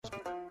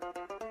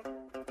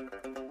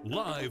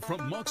Live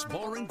from Monk's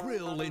Bar and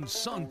Grill in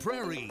Sun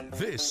Prairie,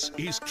 this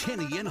is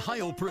Kenny and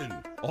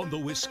Heilprin on the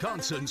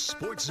Wisconsin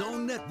Sports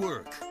Zone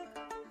Network.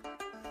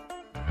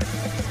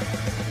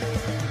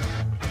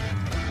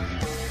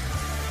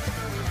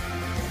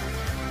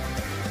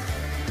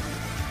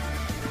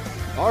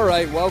 All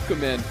right,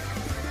 welcome in.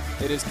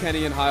 It is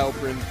Kenny and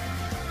Heilprin.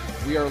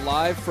 We are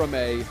live from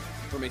a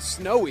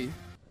snowy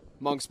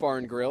Monk's Bar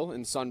and Grill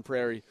in Sun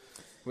Prairie,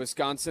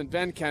 Wisconsin.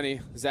 Ben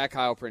Kenny, Zach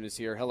Heilprin is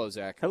here. Hello,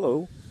 Zach.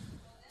 Hello.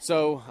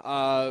 So,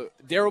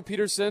 Daryl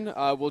Peterson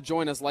will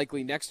join us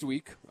likely next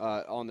week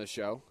on the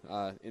show.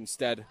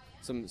 Instead,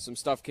 some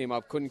stuff came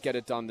up. Couldn't get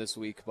it done this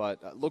week,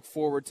 but look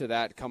forward to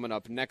that coming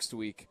up next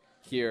week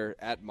here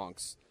at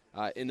Monk's.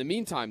 In the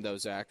meantime, though,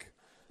 Zach,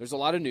 there's a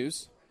lot of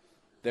news.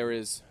 There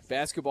is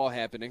basketball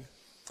happening,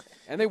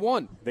 and they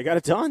won. They got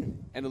it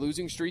done. And the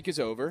losing streak is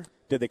over.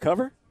 Did they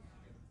cover?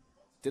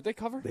 Did they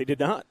cover? They did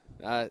not.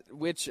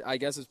 Which I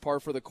guess is par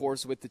for the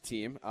course with the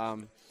team.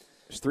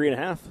 It's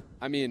 3.5.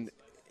 I mean,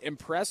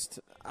 impressed.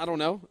 I don't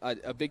know.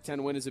 A Big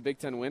Ten win is a Big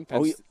Ten win.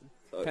 Penn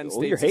You're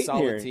State's a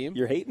solid here. team.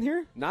 You're hating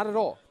here? Not at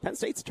all. Penn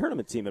State's a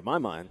tournament team in my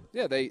mind.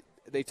 Yeah, they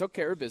took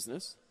care of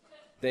business.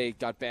 They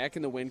got back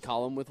in the win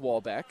column with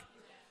Wahlbeck.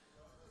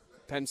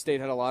 Penn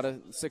State had a lot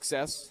of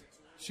success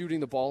shooting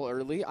the ball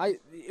early.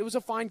 It was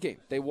a fine game.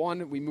 They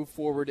won. We move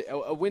forward.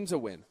 A win's a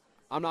win.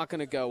 I'm not going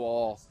to go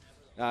all,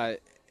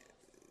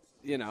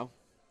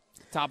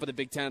 top of the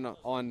Big Ten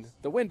on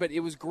the win, but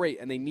it was great,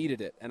 and they needed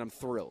it, and I'm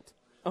thrilled.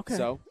 Okay.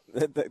 So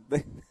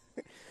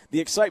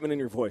the excitement in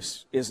your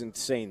voice is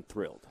insane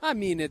thrilled. I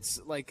mean, it's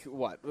like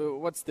what?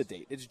 What's the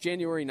date? It's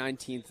January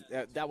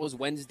 19th. That was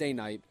Wednesday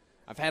night.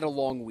 I've had a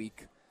long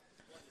week.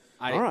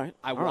 All right.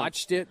 I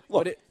watched it.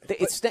 Look, but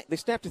they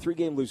snapped a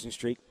 3-game losing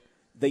streak.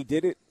 They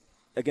did it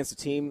against a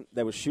team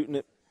that was shooting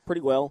it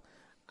pretty well.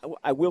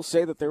 I will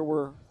say that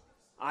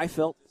I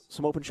felt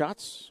some open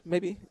shots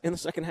maybe in the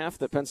second half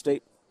that Penn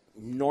State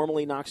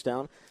normally knocks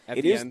down.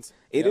 At the end.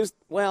 It is,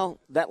 well,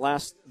 the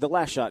last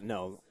shot,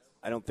 no.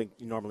 I don't think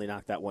you normally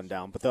knock that one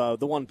down. But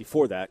the one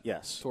before that,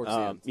 yes. Towards the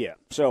end. Yeah.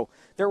 So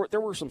there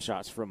were some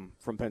shots from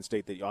Penn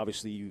State that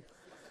obviously you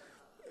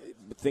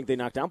think they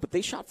knocked down, but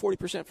they shot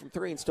 40% from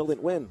three and still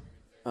didn't win.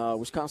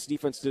 Wisconsin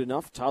defense did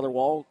enough. Tyler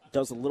Wall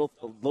does the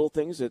little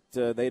things that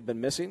they had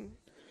been missing.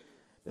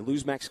 They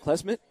lose Max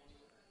Klesmit,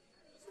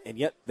 and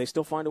yet they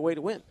still find a way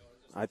to win.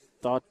 I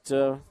thought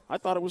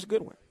it was a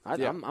good win.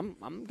 I'm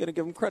going to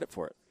give them credit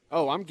for it.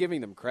 Oh, I'm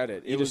giving them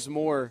credit. It was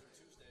more.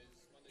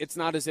 It's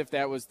not as if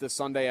that was the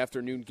Sunday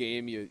afternoon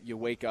game you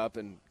wake up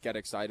and get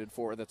excited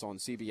for that's on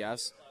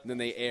CBS, and then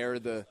they air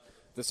the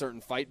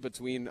certain fight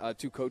between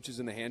two coaches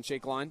in the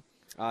handshake line.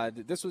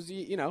 This was,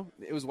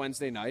 it was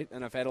Wednesday night,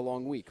 and I've had a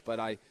long week. But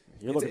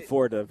You're looking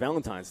forward to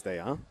Valentine's Day,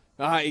 huh?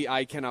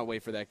 I cannot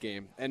wait for that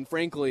game. And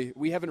frankly,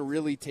 we haven't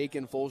really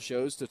taken full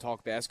shows to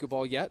talk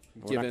basketball yet.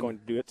 We're not going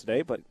to do it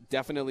today, but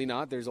definitely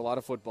not. There's a lot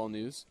of football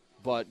news.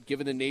 But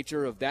given the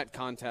nature of that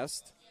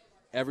contest,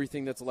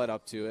 everything that's led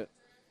up to it,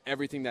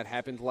 everything that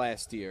happened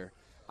last year,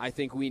 I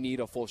think we need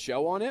a full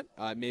show on it,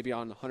 maybe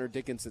on Hunter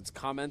Dickinson's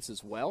comments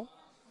as well,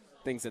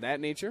 things of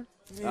that nature.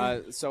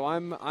 So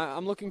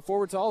I'm looking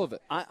forward to all of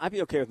it. I'd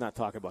be okay with not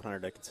talking about Hunter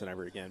Dickinson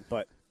ever again,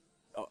 but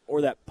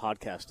or that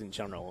podcast in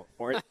general,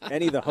 or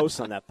any of the hosts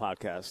on that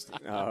podcast,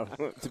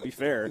 to be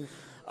fair.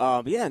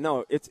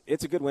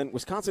 It's a good win.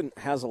 Wisconsin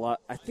has a lot.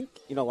 I think,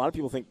 a lot of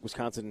people think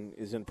Wisconsin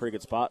is in a pretty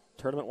good spot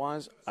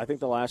tournament-wise. I think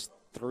the last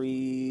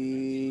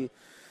the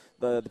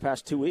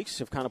past 2 weeks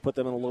have kind of put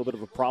them in a little bit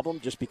of a problem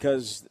just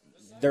because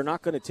they're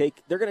going to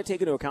take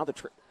into account that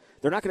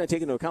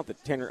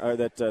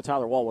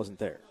Tyler Wall wasn't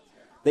there.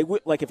 They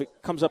would, like, if it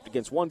comes up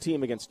against one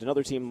team against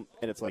another team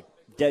and it's like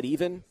dead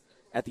even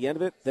at the end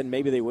of it, then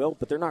maybe they will,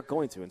 but they're not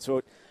going to. And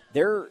so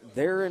they're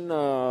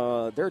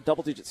a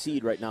double-digit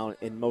seed right now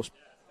in most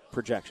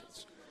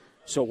projections.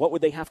 So what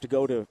would they have to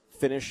go to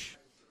finish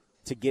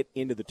to get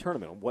into the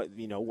tournament? What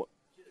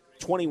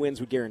 20 wins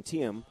would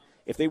guarantee them.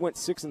 If they went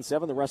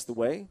 6-7 the rest of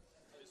the way,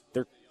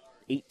 they're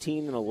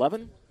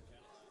 18-11,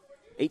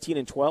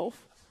 18-12,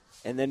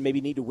 and then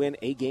maybe need to win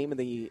a game in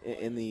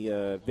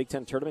the Big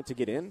Ten tournament to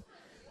get in.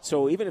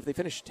 So even if they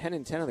finish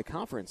 10-10 in the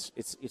conference,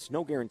 it's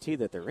no guarantee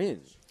that they're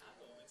in.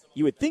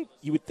 You would think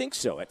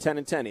so at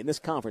 10-10 in this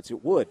conference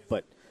it would,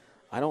 but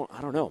I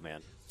don't know,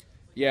 man.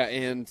 Yeah,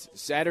 and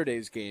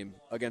Saturday's game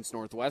against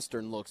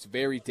Northwestern looks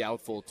very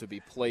doubtful to be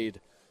played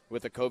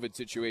with the COVID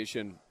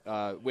situation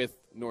with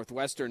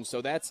Northwestern.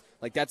 So that's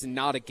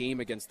not a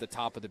game against the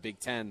top of the Big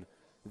Ten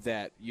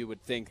that you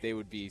would think they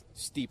would be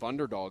steep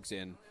underdogs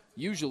in.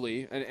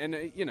 Usually,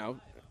 and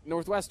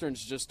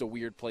Northwestern's just a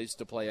weird place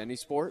to play any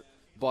sport,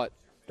 but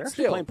they're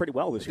actually playing pretty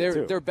well this year,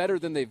 too. They're better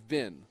than they've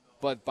been,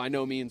 but by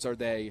no means are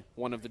they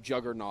one of the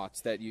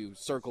juggernauts that you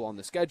circle on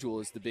the schedule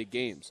as the big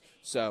games.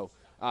 So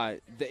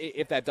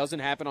if that doesn't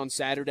happen on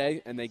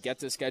Saturday and they get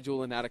to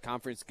schedule an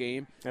out-of-conference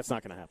game. That's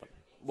not going to happen.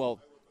 Well,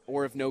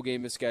 or if no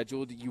game is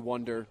scheduled, you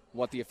wonder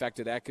what the effect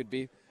of that could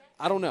be.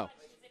 I don't know.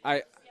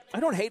 I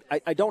don't hate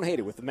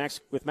it with Max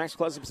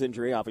Klesmit's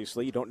injury.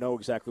 Obviously, you don't know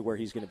exactly where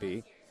he's going to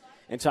be,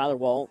 and Tyler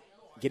Wall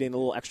getting a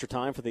little extra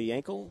time for the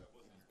ankle.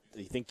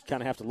 You think you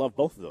kind of have to love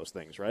both of those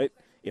things, right?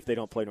 If they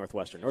don't play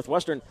Northwestern.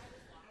 Northwestern,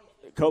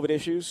 COVID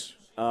issues,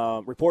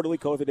 reportedly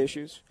COVID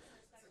issues.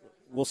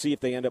 We'll see if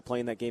they end up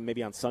playing that game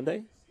maybe on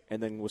Sunday,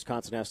 and then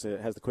Wisconsin has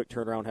the quick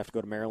turnaround, have to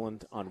go to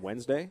Maryland on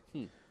Wednesday.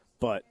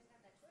 But,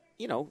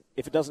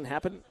 if it doesn't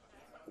happen,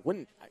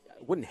 I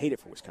wouldn't hate it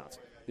for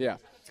Wisconsin. Yeah.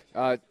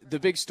 The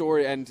big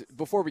story, and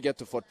before we get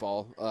to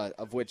football,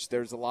 of which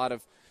there's a lot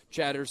of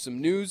chatter,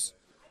 some news,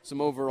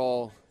 some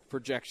overall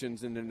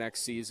projections into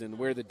next season,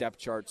 where the depth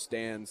chart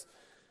stands.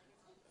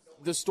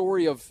 The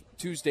story of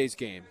Tuesday's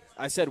game.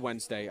 I said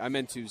Wednesday. I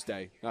meant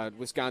Tuesday.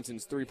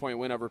 Wisconsin's 3-point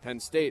win over Penn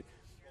State.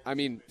 I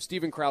mean,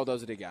 Stephen Crowell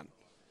does it again.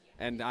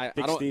 And I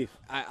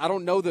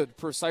don't know the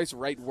precise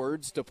right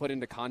words to put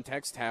into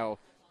context how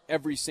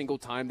every single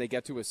time they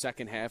get to a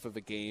second half of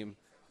a game,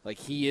 like,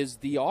 he is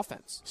the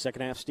offense.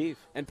 Second half, Steve.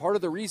 And part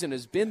of the reason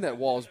has been that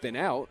Wall's been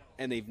out,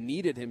 and they've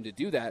needed him to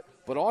do that.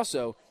 But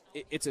also,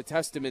 it's a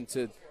testament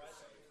to,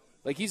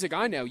 like, he's a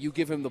guy now. You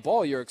give him the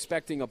ball, you're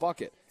expecting a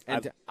bucket.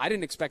 And I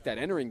didn't expect that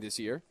entering this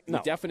year. No.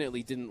 We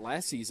definitely didn't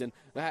last season.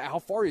 How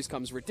far he's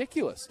come is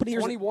ridiculous. But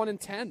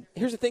 21-10.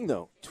 Here's the thing,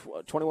 though.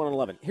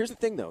 21-11. Here's the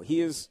thing, though.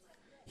 He was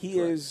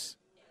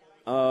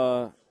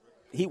one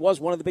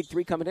of the big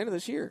three coming into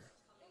this year.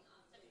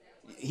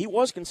 He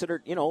was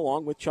considered,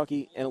 along with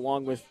Chucky and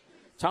along with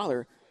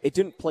Tyler. It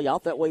didn't play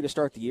out that way to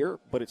start the year,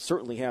 but it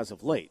certainly has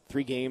of late.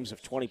 3 games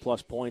of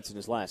 20-plus points in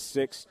his last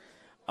 6.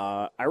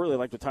 I really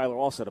liked what Tyler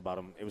All said about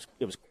him. It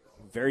was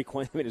very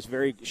quaint. I mean, it was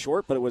very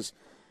short, but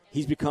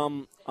he's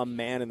become a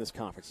man in this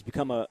conference. He's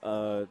become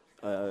a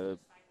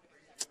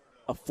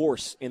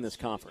force in this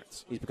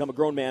conference. He's become a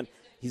grown man.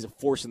 He's a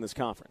force in this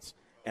conference.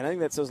 And I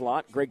think that says a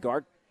lot. Greg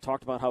Gard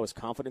talked about how his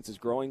confidence is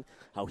growing,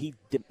 how he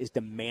is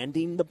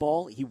demanding the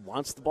ball. He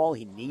wants the ball.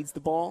 He needs the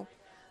ball.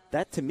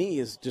 That, to me,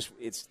 is just –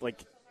 it's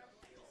like,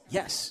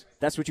 yes,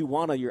 that's what you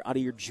want out of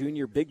your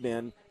junior big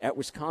man at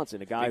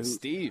Wisconsin. A guy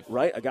Steve.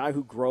 Right, a guy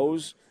who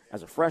grows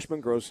as a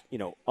freshman, grows,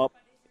 up,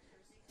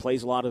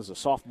 plays a lot as a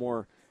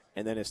sophomore,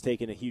 and then has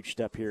taken a huge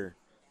step here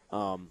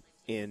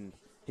in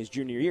his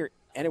junior year.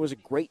 And it was a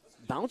great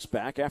bounce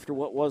back after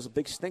what was a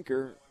big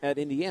stinker at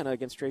Indiana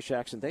against Trey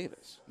Jackson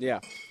Davis. Yeah.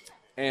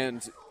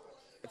 And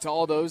to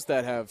all those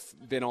that have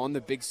been on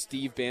the Big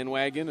Steve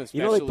bandwagon,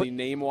 especially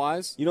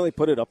name-wise. They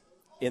put it up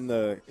in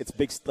it's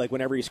big, like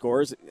whenever he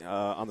scores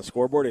on the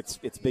scoreboard,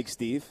 it's Big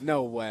Steve.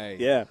 No way.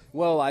 Yeah.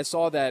 Well, I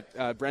saw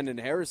that Brendan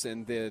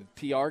Harrison, the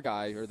PR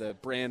guy, or the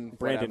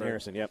Brandon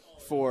Harrison, yep.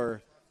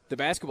 For the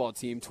basketball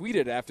team,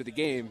 tweeted after the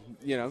game,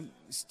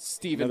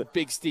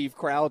 Big Steve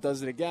Crowell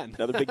does it again.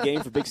 Another big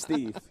game for Big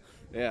Steve.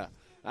 Yeah,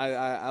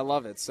 I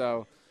love it.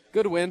 So,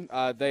 good win.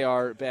 They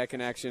are back in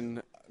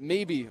action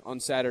maybe on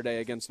Saturday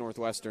against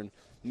Northwestern,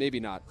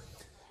 maybe not.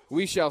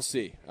 We shall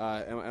see,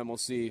 and we'll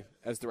see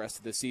as the rest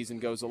of the season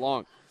goes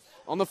along.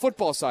 On the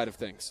football side of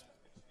things,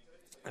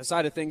 a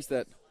side of things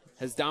that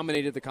has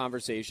dominated the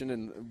conversation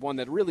and one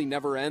that really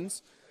never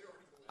ends,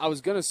 I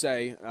was going to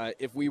say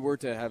if we were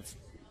to have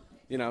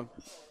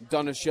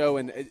done a show,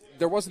 and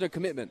there wasn't a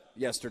commitment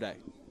yesterday.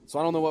 So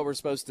I don't know what we're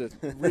supposed to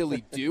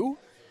really do.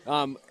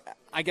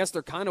 I guess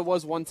there kind of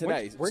was one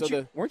today.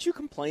 Weren't you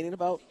complaining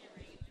about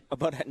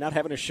not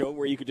having a show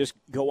where you could just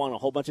go on a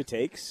whole bunch of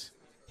takes?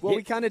 Well,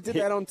 we kind of did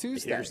that on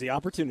Tuesday. Here's the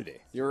opportunity.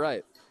 You're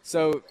right.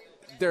 So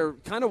there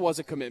kind of was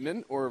a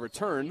commitment or a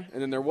return,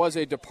 and then there was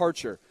a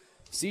departure.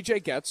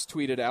 CJ Getz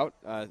tweeted out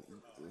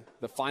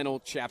the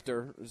final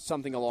chapter,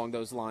 something along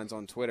those lines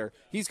on Twitter.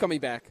 He's coming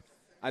back.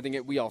 I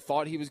think we all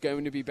thought he was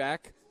going to be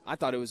back. I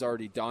thought it was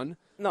already done.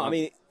 No,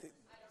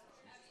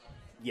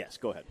 yes,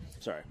 go ahead.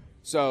 Sorry.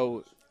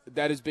 So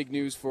that is big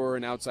news for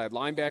an outside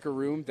linebacker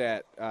room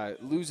that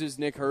loses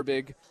Nick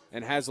Herbig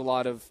and has a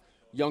lot of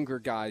younger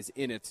guys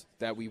in it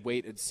that we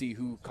wait and see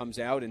who comes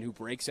out and who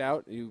breaks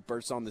out, who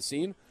bursts on the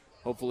scene.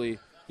 Hopefully,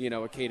 a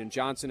Caden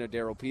Johnson, a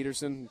Darrell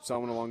Peterson,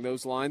 someone along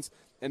those lines.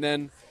 And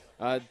then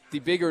the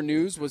bigger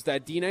news was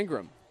that Dean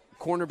Engram,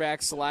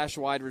 cornerback /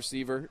 wide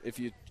receiver,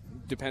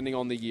 depending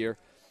on the year,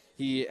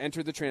 he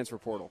entered the transfer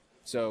portal.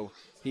 So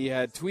he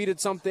had tweeted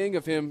something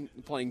of him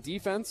playing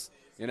defense,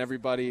 and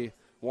everybody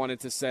wanted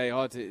to say,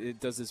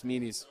 does this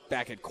mean he's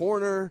back at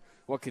corner?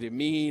 What could it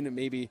mean?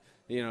 Maybe,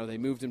 they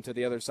moved him to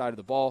the other side of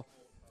the ball.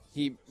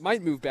 He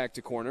might move back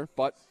to corner,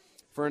 but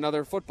for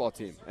another football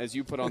team, as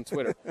you put on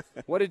Twitter.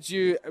 What did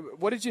you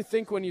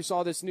think when you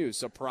saw this news?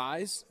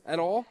 Surprise at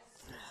all?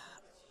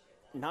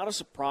 Not a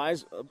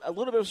surprise. A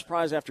little bit of a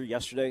surprise after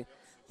yesterday,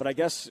 but I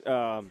guess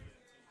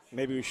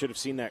maybe we should have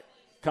seen that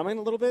coming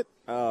a little bit.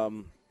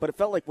 But it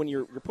felt like when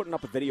you're putting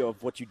up a video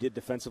of what you did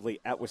defensively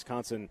at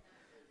Wisconsin,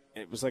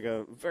 it was like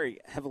a very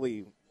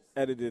heavily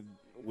edited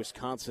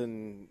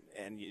Wisconsin,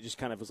 and you just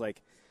kind of was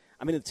like,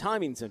 the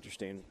timing's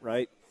interesting,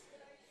 right?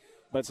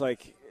 But it's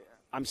like,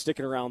 I'm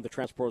sticking around. The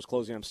transfer portal's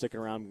closing. I'm sticking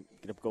around. I'm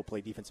going to go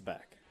play defensive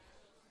back.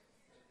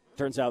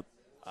 Turns out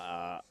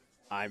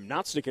I'm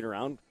not sticking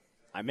around.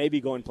 I may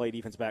be going to play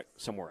defensive back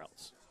somewhere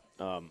else.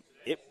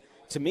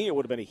 To me, it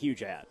would have been a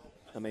huge ad.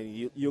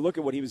 You look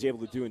at what he was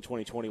able to do in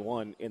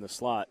 2021 in the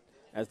slot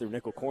as their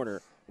nickel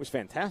corner was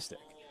fantastic.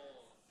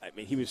 I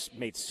mean, he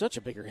made such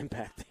a bigger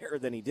impact there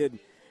than he did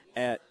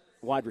at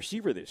wide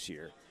receiver this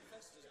year.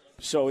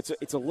 So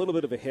it's a little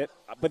bit of a hit.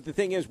 But the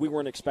thing is, we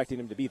weren't expecting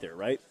him to be there,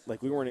 right?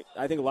 Like, we weren't.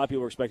 I think a lot of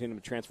people were expecting him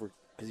to transfer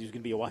because he was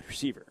going to be a wide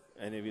receiver,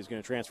 and if he was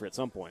going to transfer at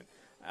some point.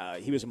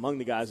 He was among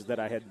the guys that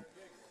I had,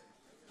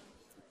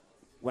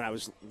 when I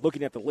was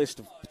looking at the list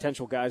of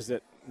potential guys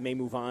that may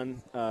move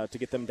on to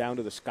get them down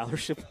to the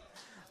scholarship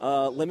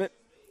limit,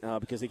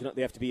 because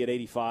they have to be at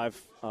 85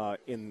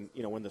 when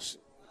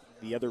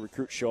the other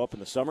recruits show up in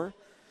the summer.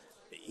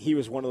 He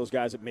was one of those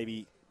guys that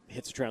maybe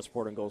hits the transfer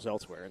portal and goes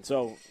elsewhere, and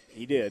so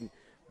he did.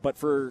 But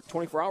for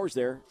 24 hours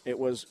there, it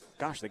was,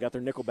 gosh, they got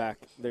their nickel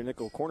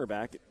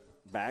cornerback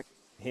back,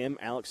 him,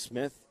 Alex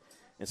Smith,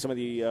 and some of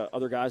the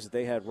other guys that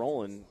they had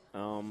rolling.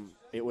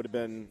 It would have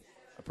been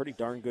a pretty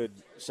darn good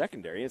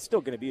secondary. It's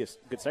still going to be a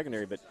good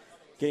secondary, but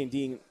getting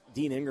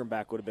Dean Ingram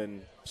back would have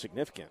been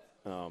significant,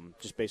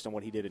 just based on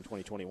what he did in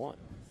 2021.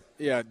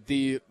 Yeah,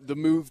 the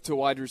move to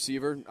wide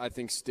receiver, I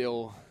think,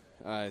 still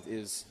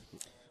is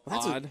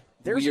odd,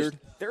 weird.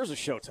 There's a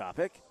show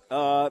topic.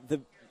 The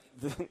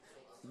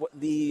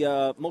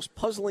most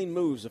puzzling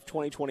moves of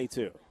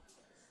 2022.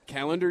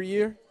 Calendar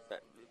year?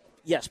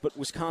 Yes, but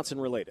Wisconsin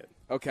related.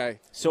 Okay.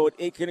 So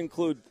it could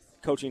include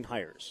coaching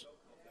hires.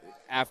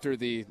 After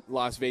the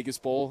Las Vegas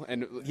Bowl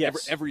and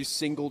yes. every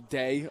single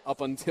day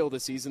up until the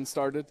season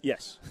started?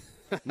 Yes.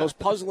 Most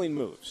puzzling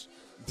moves.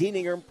 Dean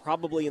Ingram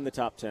probably in the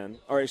top 10,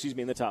 or excuse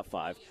me, in the top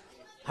 5.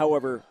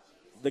 However,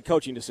 the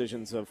coaching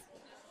decisions of,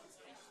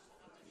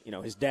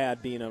 his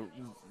dad being a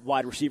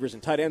wide receivers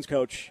and tight ends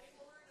coach,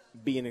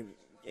 being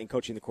and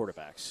coaching the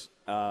quarterbacks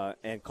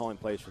and calling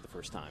plays for the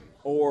first time,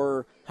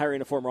 or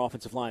hiring a former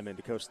offensive lineman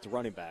to coach the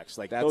running backs.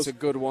 Like that's a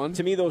good one.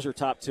 To me, those are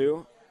top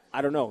 2.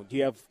 I don't know. Do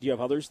you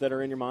have others that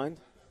are in your mind?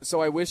 So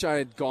I wish I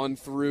had gone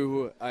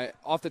through,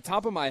 off the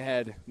top of my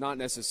head, not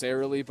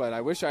necessarily, but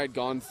I wish I had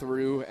gone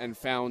through and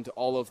found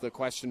all of the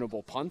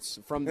questionable punts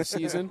from the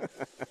season.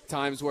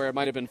 Times where it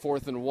might have been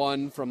 4th and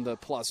 1 from the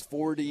plus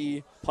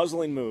 40.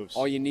 Puzzling moves.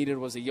 All you needed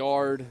was a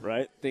yard.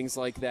 Right. Things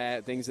like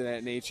that, things of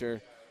that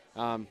nature.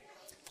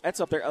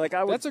 That's up there.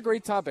 That's a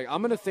great topic.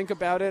 I'm going to think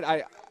about it.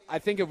 I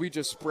think if we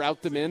just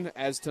sprout them in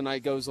as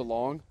tonight goes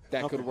along,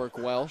 that could work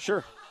well.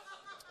 Sure.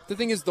 The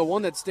thing is, the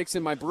one that sticks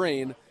in my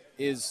brain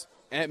is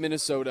at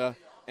Minnesota,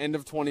 end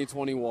of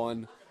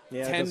 2021,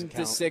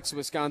 10-6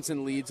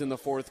 Wisconsin leads in the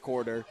fourth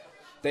quarter.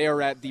 They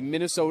are at the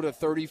Minnesota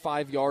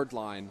 35-yard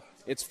line.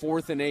 It's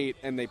 4th and 8,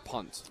 and they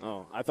punt.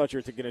 Oh, I thought you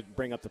were going to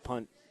bring up the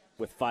punt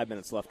with 5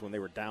 minutes left when they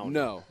were down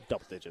double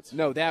digits.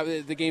 No,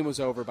 the game was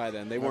over by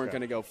then. They weren't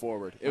going to go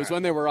forward. It was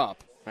when they were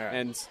up. All right.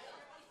 And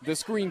the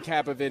screen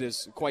cap of it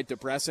is quite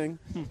depressing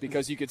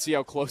because you could see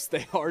how close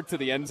they are to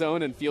the end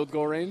zone and field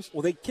goal range.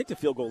 Well, they kicked a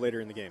field goal later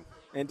in the game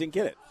and didn't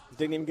get it.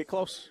 Didn't even get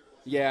close.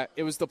 Yeah,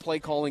 it was the play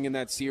calling in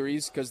that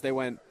series because they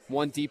went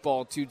 1 deep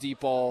ball, 2 deep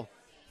ball,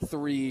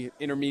 3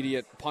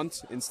 intermediate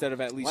punt instead of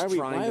at least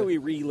trying. Why are we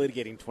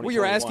relitigating 2021? Well,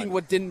 you're asking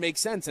what didn't make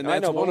sense, and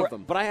that's one of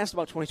them. But I asked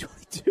about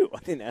 2022. I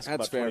didn't ask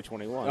about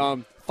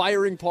 2021.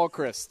 Firing Paul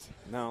Christ.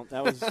 No,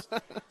 that was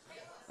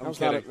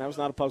that was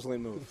not a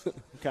puzzling move.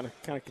 kind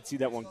of could see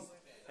that one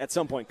at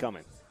some point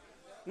coming.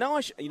 No,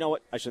 you know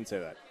what? I shouldn't say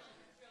that.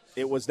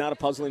 It was not a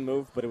puzzling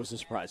move, but it was a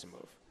surprising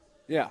move.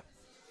 Yeah.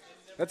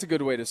 That's a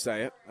good way to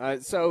say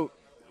it. So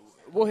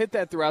we'll hit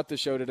that throughout the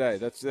show today.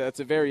 That's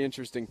a very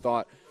interesting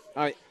thought.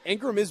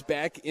 Ingram is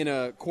back in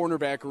a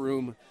cornerback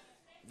room.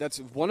 That's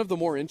one of the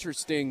more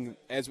interesting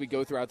as we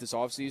go throughout this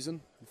offseason.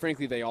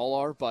 Frankly, they all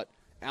are, but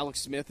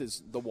Alex Smith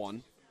is the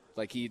one.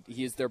 Like, he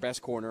is their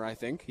best corner, I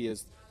think. He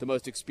is the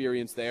most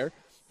experienced there.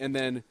 And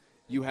then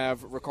you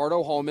have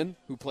Ricardo Hallman,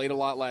 who played a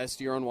lot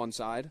last year on one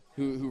side,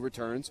 who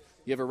returns.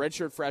 You have a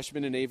redshirt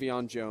freshman in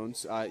Avion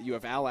Jones. You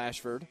have Al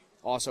Ashford,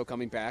 also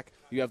coming back.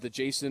 You have the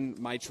Jason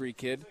Maitre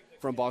kid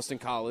from Boston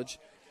College.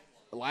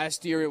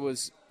 Last year it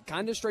was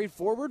kind of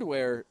straightforward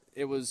where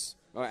it was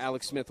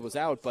Alex Smith was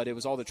out, but it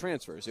was all the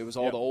transfers. It was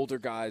all the older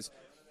guys.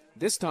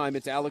 This time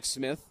it's Alex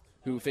Smith,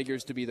 who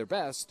figures to be their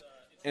best,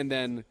 and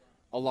then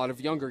a lot of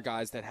younger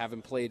guys that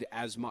haven't played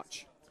as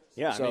much.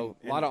 Yeah, so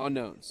a lot of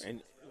unknowns.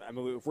 And I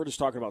mean, if we're just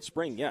talking about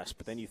spring, yes,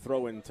 but then you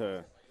throw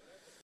into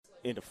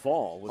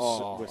fall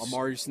with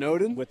Amari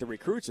Snowden with the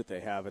recruits that they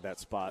have at that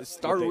spot.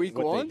 Week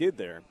 1. What they did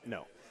there,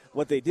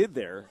 what they did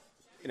there,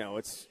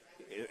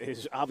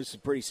 it's obviously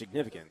pretty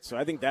significant. So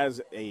I think that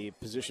is a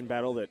position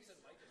battle that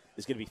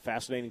is going to be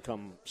fascinating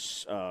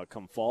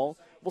come fall.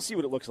 We'll see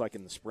what it looks like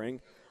in the spring.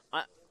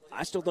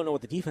 I still don't know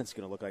what the defense is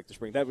going to look like this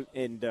spring.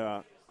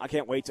 I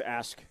can't wait to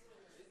ask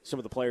some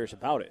of the players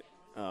about it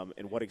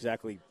and what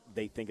exactly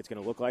they think it's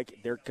going to look like.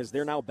 Because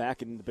they're now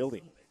back in the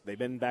building. They've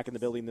been back in the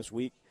building this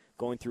week,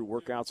 going through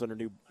workouts under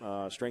new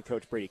strength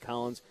coach Brady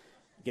Collins,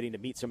 getting to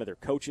meet some of their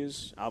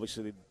coaches.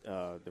 Obviously,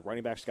 the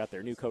running backs got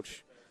their new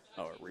coach,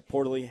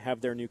 reportedly have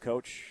their new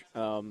coach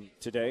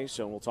today.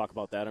 So we'll talk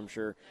about that, I'm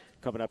sure,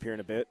 coming up here in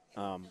a bit.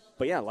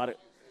 But, yeah, a lot of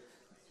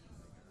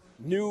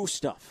new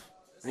stuff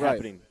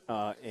happening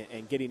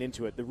and getting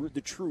into it.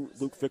 The true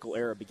Luke Fickell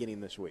era beginning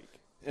this week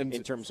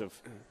in terms of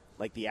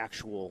like the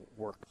actual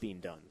work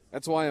being done.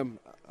 That's why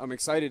I'm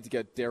excited to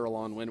get Darryl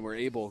on when we're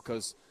able,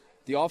 because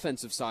the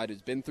offensive side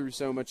has been through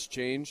so much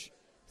change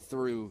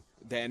through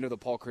the end of the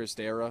Paul Chryst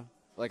era.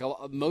 Like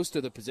most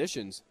of the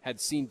positions had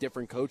seen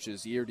different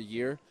coaches year to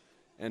year,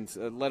 and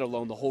let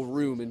alone the whole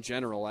room in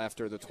general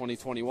after the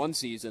 2021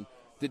 season.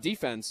 The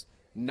defense,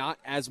 not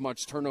as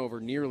much turnover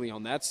nearly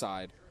on that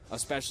side,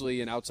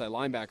 especially an outside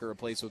linebacker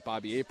replaced with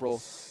Bobby April.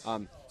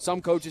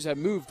 Some coaches have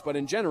moved, but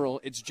in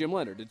general, it's Jim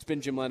Leonhard. It's been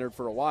Jim Leonhard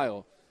for a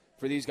while.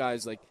 For these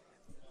guys, like,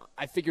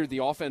 I figured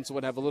the offense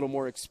would have a little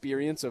more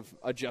experience of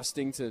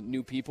adjusting to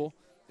new people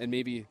and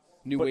maybe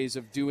new ways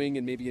of doing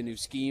and maybe a new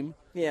scheme.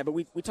 Yeah, but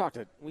we talked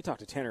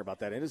to Tanner about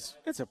that.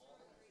 It's a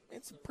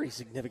pretty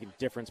significant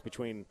difference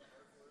between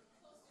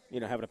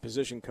having a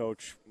position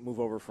coach move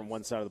over from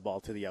one side of the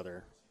ball to the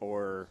other,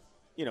 or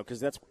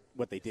because that's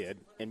what they did,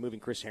 and moving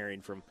Chris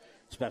Herring from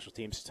special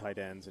teams to tight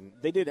ends, and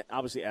they did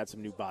obviously add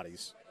some new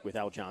bodies with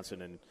Al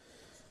Johnson and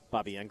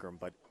Bobby Engram,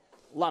 but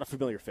a lot of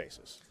familiar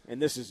faces,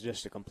 and this is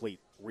just a complete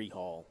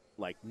rehaul.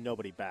 Like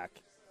nobody back.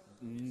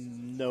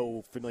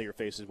 No familiar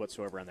faces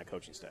whatsoever on that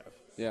coaching staff.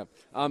 Yeah.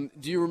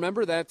 Do you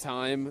remember that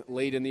time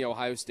late in the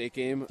Ohio State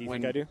game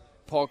when I do?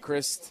 Paul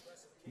Chryst,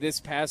 this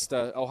past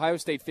Ohio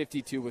State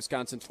 52,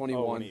 Wisconsin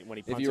 21? When he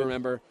punted? If you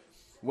remember,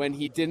 when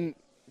he didn't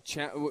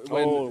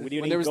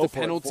when there was the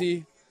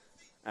penalty.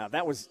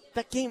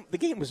 The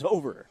game was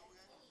over.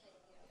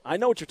 I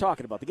know what you're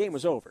talking about. The game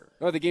was over.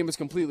 Oh, the game was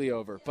completely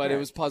over, but it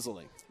was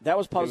puzzling. That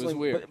was puzzling. It was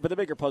weird. But the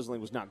bigger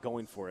puzzling was not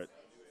going for it.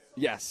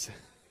 Yes.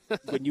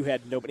 When you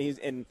had nobody,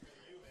 and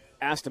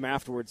asked him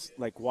afterwards,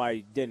 like, why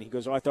didn't he?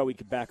 Goes, I thought we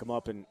could back him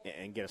up and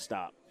get a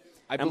stop.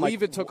 I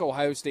believe it took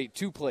Ohio State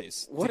 2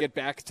 plays to get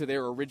back to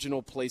their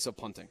original place of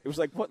punting. It was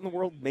like, what in the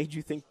world made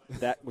you think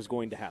that was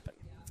going to happen?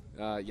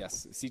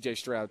 Yes, C.J.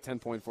 Stroud,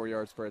 10.4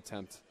 yards per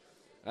attempt.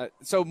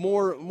 So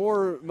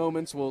more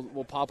moments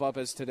will pop up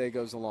as today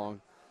goes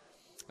along.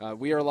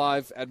 We are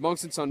live at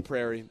Monks and Sun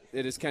Prairie.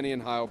 It is Kenny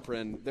and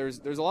Heilprin. There's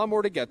a lot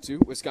more to get to.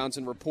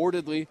 Wisconsin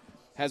reportedly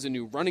has a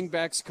new running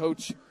backs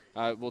coach.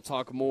 We'll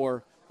talk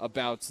more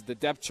about the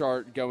depth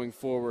chart going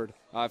forward.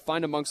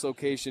 Find a Monks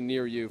location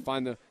near you.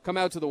 Come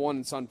out to the one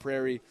in Sun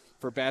Prairie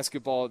for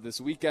basketball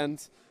this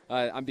weekend.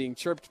 I'm being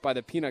chirped by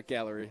the peanut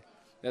gallery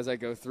as I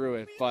go through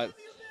it, but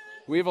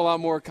we have a lot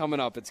more coming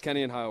up. It's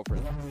Kenny and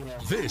Heilprin.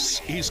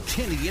 This is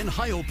Kenny and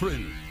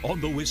Heilprin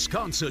on the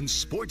Wisconsin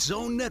Sports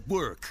Zone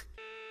Network.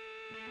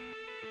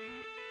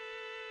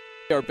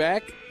 We are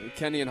back.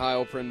 Kenny and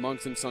Heilprin,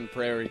 Monks and Sun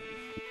Prairie.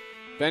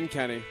 Ben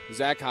Kenny,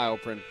 Zach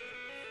Heilprin.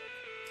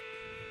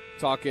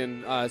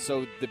 Talking,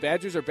 so the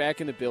Badgers are back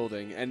in the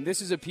building, and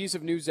this is a piece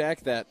of news,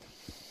 Zach, that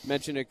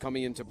mentioned it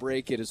coming into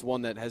break. It is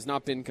one that has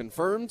not been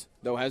confirmed,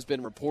 though has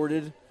been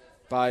reported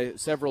by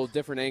several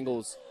different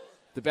angles.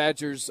 The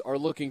Badgers are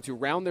looking to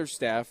round their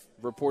staff,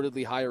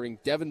 reportedly hiring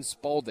Devin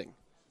Spalding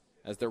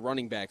as their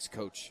running backs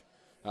coach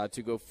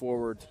to go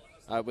forward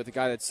with a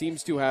guy that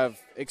seems to have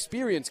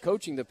experience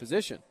coaching the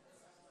position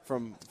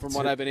from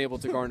what I've been able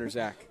to garner,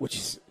 Zach.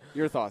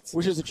 Your thoughts?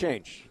 Which is a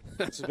change.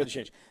 It's a good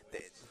change.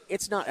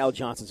 It's not Al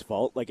Johnson's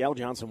fault. Like, Al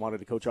Johnson wanted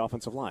to coach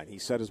offensive line. He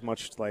said as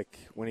much, like,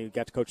 when he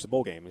got to coach the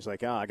bowl game. He's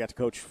like, I got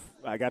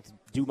to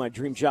do my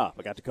dream job.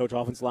 I got to coach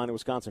offensive line in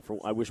Wisconsin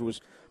I wish it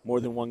was more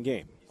than one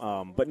game.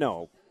 But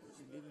no,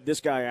 this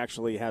guy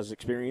actually has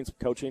experience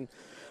coaching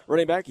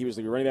running back. He was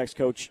the running backs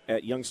coach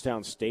at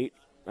Youngstown State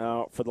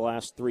for the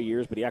last 3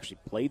 years, but he actually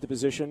played the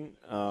position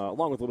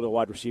along with a little bit of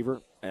wide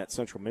receiver at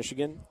Central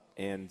Michigan,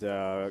 and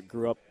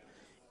grew up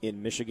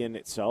in Michigan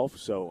itself,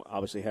 so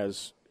obviously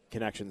has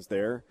connections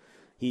there.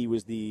 He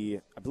was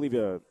I believe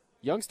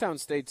Youngstown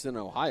State's in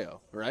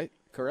Ohio, right?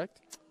 Correct?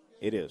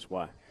 It is.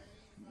 Why?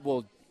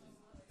 Well,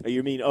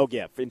 you mean,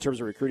 in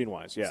terms of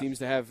recruiting-wise, yeah. Seems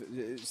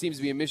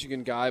to be a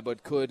Michigan guy,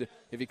 but could,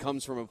 if he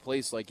comes from a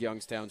place like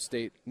Youngstown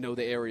State, know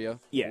the area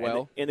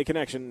well. And the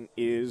connection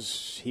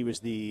is he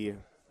was a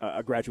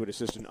graduate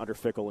assistant under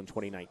Fickle in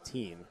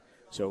 2019.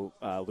 So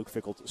Luke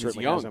Fickle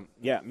certainly has him.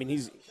 Yeah, I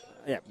mean,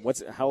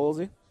 how old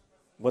is he?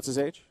 What's his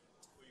age?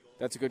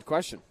 That's a good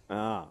question.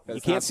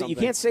 You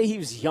can't say he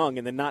was young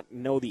and then not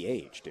know the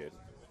age, dude.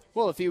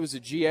 Well, if he was a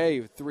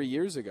GA 3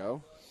 years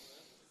ago,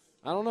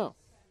 I don't know.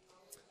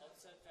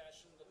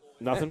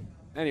 Nothing?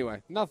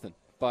 Anyway, nothing.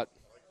 But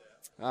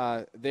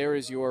there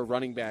is your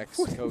running backs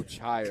coach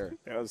hire,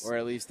 or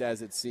at least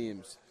as it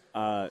seems.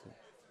 Talk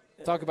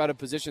about a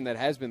position that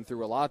has been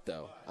through a lot,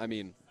 though. I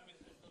mean,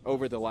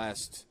 over the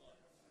last,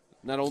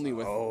 not only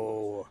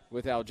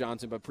with Al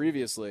Johnson, but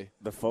previously.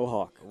 The faux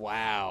hawk.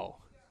 Wow.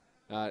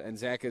 And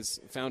Zach has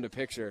found a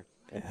picture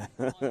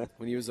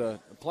when he was a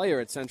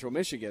player at Central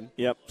Michigan.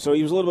 Yep. So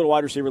he was a little bit of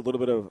wide receiver, a little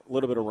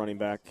bit of running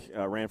back.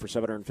 Ran for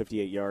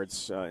 758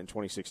 yards in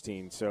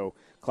 2016. So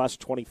class of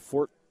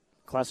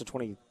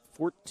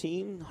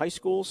 2014 high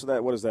school.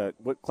 So what is that?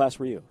 What class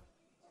were you?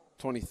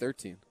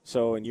 2013.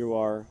 So and you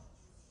are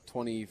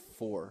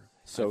 24.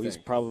 So he's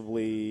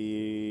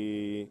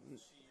probably,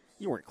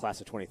 you weren't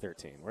class of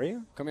 2013, were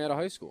you? Coming out of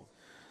high school.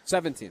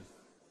 17.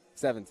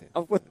 17.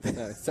 Oh, what?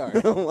 Sorry.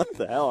 What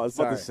the hell? I was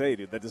about to Sorry. say,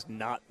 dude. That does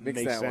not Mix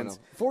make that one sense.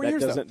 up. 4 That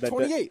years, though. doesn't- that-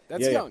 28.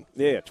 That's yeah, young.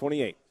 Yeah,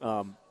 28.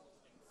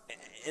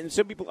 And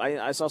some people,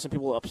 I saw some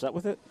people upset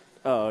with it,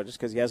 just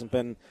because he hasn't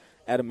been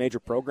at a major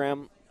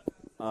program.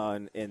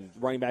 And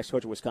running backs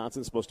coach at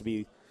Wisconsin is supposed to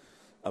be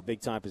a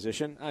big time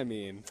position. I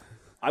mean,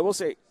 I will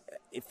say,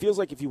 it feels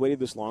like if you waited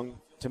this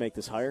long to make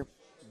this hire,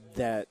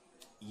 that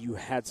you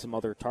had some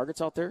other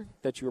targets out there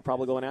that you were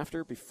probably going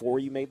after before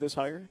you made this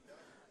hire.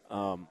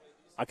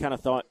 I kind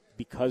of thought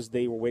because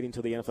they were waiting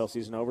until the NFL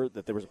season over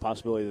that there was a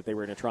possibility that they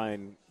were going to try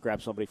and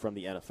grab somebody from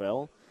the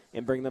NFL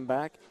and bring them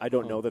back. I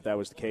don't know that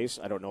was the case.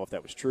 I don't know if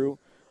that was true.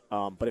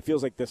 But it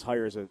feels like this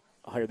hire is a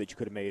hire that you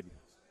could have made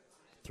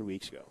 3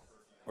 weeks ago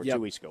or 2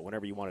 weeks ago,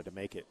 whenever you wanted to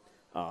make it,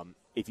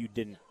 if you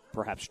didn't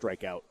perhaps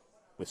strike out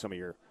with some of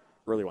your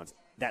earlier ones.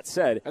 That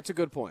said, that's a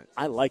good point.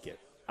 I like it.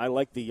 I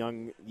like the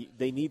young.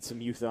 They need some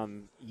youth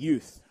on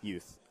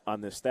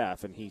this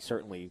staff, and he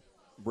certainly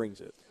brings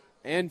it.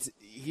 And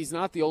he's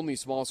not the only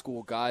small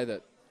school guy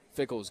that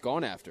Fickle has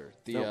gone after.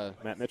 The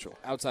Matt Mitchell,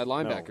 outside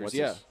linebackers.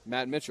 No,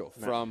 Matt Mitchell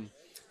from.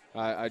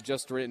 I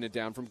just written it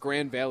down from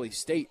Grand Valley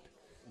State.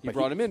 He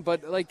brought him in,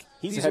 but like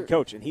he's a head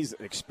coach, and he's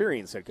an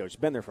experienced head coach.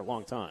 Been there for a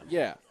long time.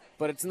 Yeah,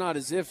 but it's not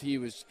as if he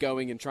was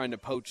going and trying to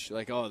poach.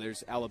 Like, oh,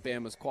 there's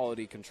Alabama's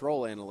quality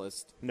control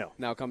analyst. No,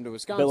 now come to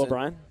Wisconsin. Bill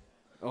O'Brien.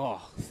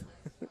 Oh,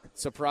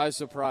 surprise,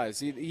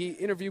 surprise. He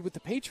interviewed with the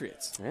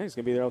Patriots. Yeah, he's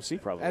going to be their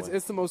OC probably.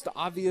 It's the most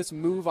obvious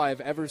move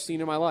I've ever seen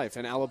in my life,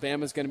 and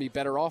Alabama's going to be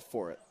better off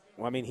for it.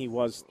 Well, I mean, he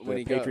was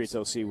the Patriots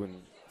OC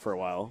for a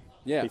while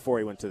before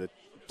he went to the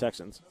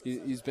Texans.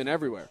 He's been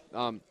everywhere.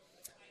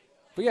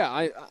 But,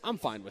 yeah, I'm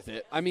fine with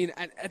it. I mean,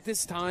 at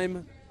this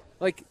time,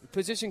 like,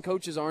 position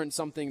coaches aren't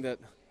something that,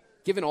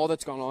 given all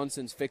that's gone on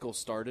since Fickle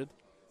started,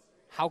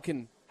 how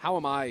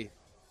am I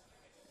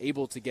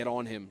able to get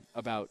on him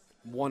about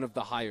one of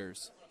the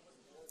hires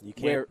you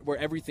can't, where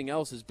everything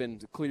else has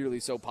been clearly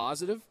so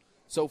positive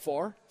so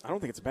far? I don't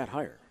think it's a bad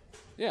hire.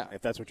 Yeah.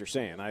 If that's what you're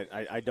saying.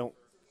 I don't.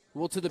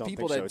 Well, to the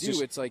people that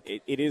do, it's like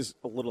it is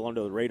a little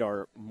under the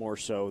radar more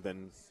so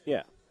than,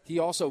 yeah. He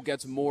also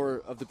gets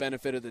more of the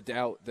benefit of the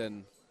doubt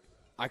than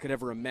I could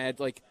ever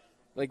imagine.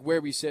 Like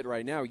where we sit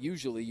right now,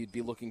 usually you'd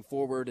be looking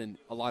forward and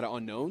a lot of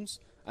unknowns.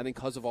 I think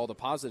because of all the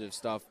positive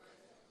stuff,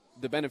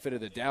 the benefit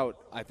of the doubt,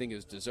 I think,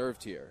 is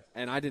deserved here.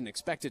 And I didn't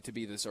expect it to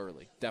be this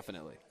early,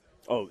 definitely.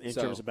 Oh, in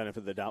terms of benefit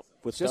of the doubt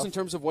with just stuff? in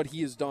terms of what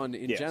he has done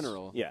in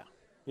general. Yeah,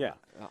 yeah.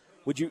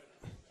 Would you?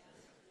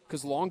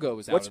 Because Longo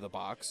is out of the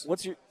box.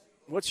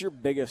 What's your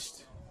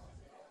biggest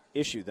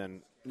issue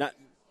then? Not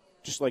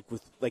just like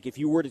if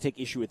you were to take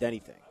issue with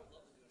anything,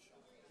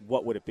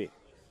 what would it be?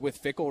 With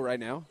Fickle right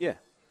now? Yeah.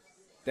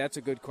 That's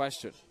a good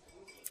question.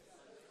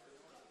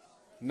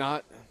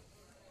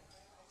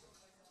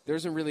 There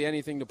isn't really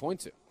anything to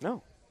point to.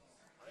 No.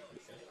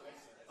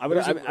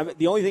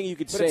 The only thing you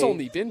could say. But it's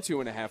only been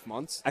 2.5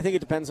 months. I think it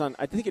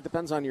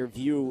depends on your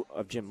view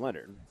of Jim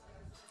Leonard,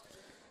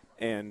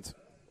 and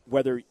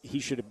whether he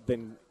should have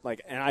been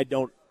and I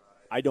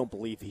don't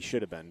believe he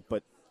should have been,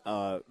 but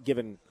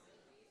given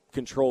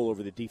control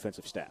over the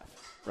defensive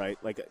staff, right?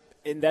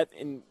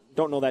 And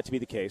don't know that to be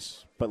the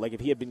case, but if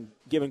he had been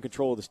given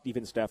control of the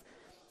defensive staff,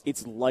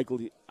 it's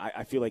likely.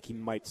 I feel like he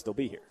might still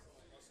be here,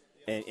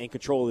 and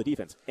control of the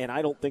defense. And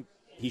I don't think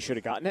he should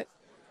have gotten it.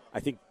 I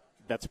think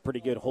that's a pretty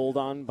good hold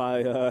on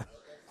by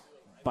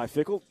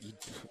Fickle.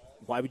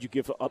 Why would you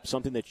give up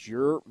something that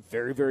you're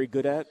very, very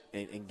good at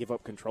and give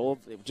up control of?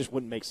 It just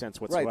wouldn't make sense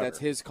whatsoever. Right, that's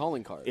his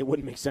calling card. It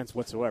wouldn't make sense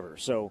whatsoever.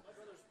 So,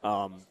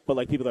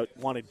 but people that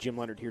wanted Jim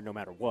Leonard here no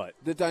matter what.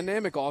 The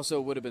dynamic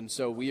also would have been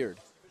so weird.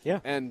 Yeah.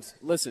 And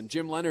listen,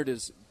 Jim Leonard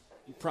is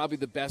probably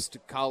the best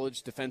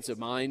college defensive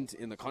mind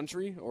in the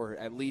country, or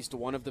at least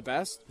one of the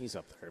best. He's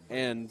up there.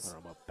 And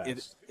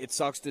it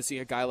sucks to see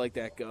a guy like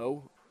that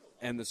go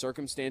and the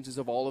circumstances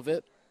of all of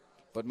it.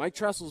 But Mike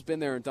Tressel's been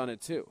there and done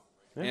it too.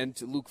 Yeah.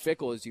 And Luke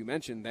Fickell, as you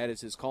mentioned, that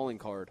is his calling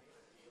card.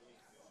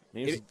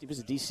 He was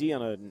a DC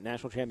on a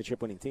national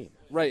championship winning team.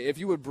 Right. If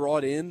you had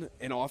brought in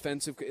an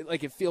offensive,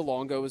 if Phil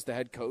Longo was the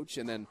head coach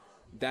and then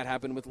that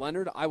happened with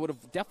Leonard, I would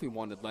have definitely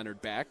wanted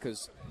Leonard back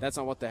because that's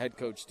not what the head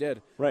coach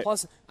did. Right.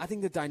 Plus, I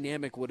think the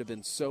dynamic would have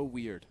been so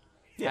weird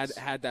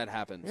had that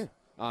happened.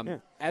 Yeah.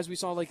 As we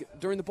saw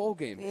during the bowl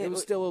game, it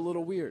was still a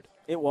little weird.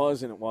 It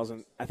was and it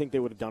wasn't. I think they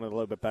would have done it a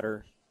little bit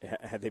better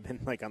had they been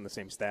on the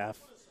same staff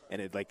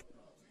and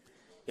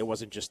it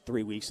wasn't just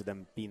 3 weeks of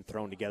them being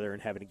thrown together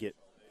and having to get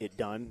it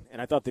done.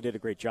 And I thought they did a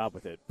great job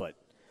with it, but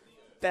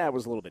that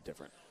was a little bit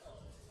different.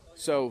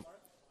 So,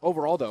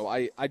 overall, though,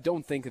 I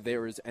don't think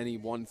there is any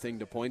one thing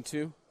to point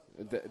to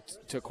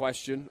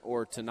question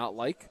or to not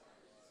like,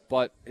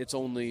 but it's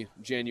only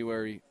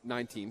January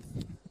 19th,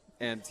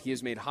 and he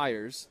has made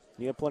hires.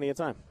 You have plenty of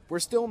time. We're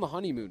still in the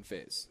honeymoon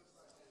phase.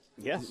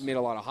 Yes. He's made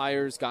a lot of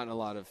hires, gotten a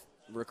lot of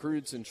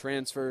recruits and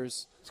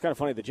transfers. It's kind of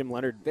funny that Jim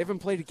Leonard. They haven't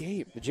played a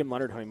game. The Jim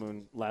Leonard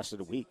honeymoon lasted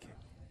a week.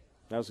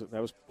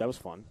 That was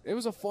fun. It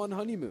was a fun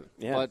honeymoon.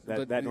 Yeah,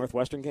 but that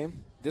Northwestern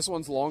game. This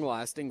one's long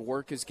lasting.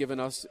 Work has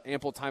given us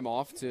ample time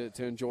off to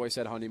enjoy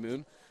said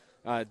honeymoon.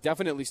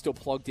 Definitely still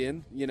plugged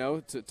in,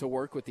 to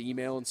work with the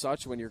email and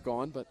such when you're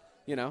gone. But,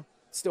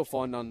 it's still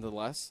fun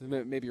nonetheless.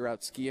 Maybe you're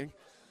out skiing.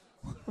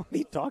 What are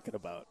you talking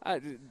about?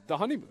 The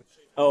honeymoon.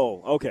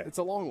 Oh, okay. It's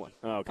a long one.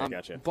 Oh, okay,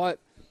 gotcha. But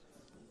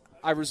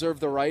I reserve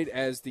the right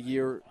as the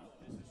year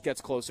gets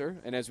closer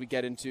and as we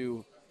get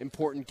into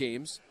important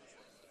games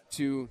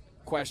to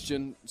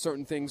question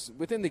certain things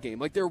within the game.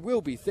 Like, there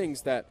will be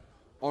things that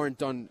aren't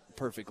done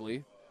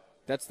perfectly.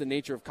 That's the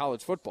nature of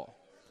college football,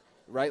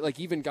 right? Like,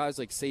 even guys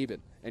like Saban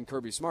and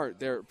Kirby Smart,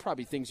 there are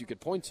probably things you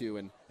could point to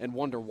and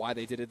wonder why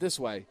they did it this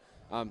way.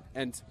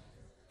 And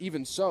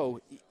even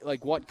so,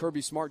 like, what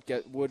Kirby Smart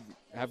would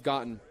have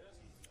gotten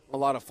a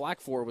lot of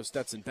flack for was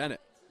Stetson Bennett.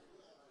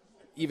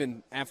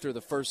 Even after the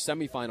first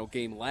semifinal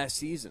game last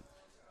season,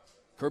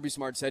 Kirby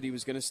Smart said he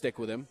was going to stick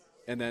with him,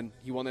 and then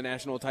he won the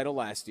national title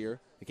last year.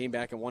 He came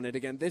back and won it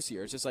again this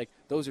year. It's just like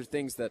those are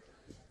things that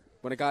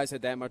when a guy's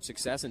had that much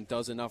success and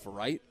does enough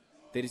right,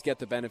 they just get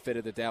the benefit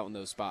of the doubt in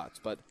those spots.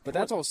 But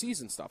that's all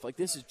season stuff. Like,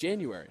 this is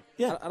January.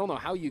 Yeah. I don't know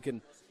how you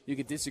can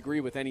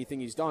disagree with anything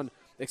he's done,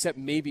 except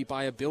maybe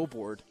buy a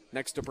billboard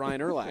next to Brian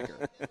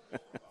Urlacher.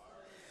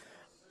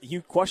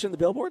 You question the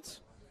billboards?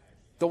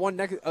 The one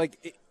next,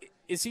 like,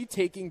 is he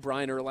taking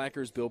Brian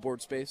Urlacher's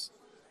billboard space?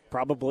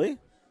 Probably,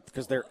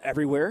 because they're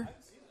everywhere.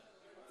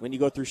 When you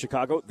go through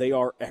Chicago, they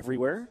are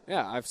everywhere.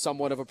 Yeah, I have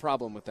somewhat of a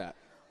problem with that.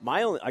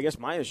 I guess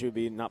my issue would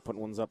be not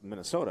putting ones up in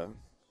Minnesota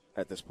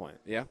at this point.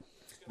 Yeah.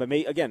 But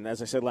again,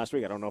 as I said last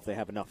week, I don't know if they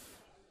have enough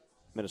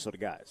Minnesota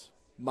guys.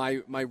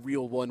 My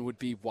real one would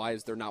be, why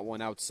is there not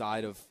one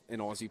outside of an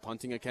Aussie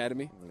punting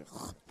academy?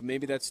 But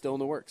maybe that's still in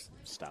the works.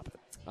 Stop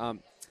it.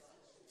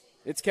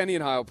 It's Kenny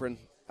and Heilprin.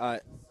 I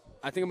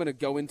think I'm going to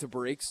go into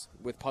breaks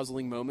with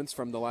puzzling moments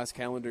from the last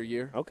calendar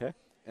year. Okay.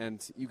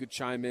 And you could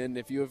chime in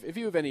if you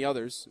have any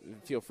others.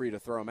 Feel free to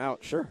throw them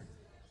out. Sure.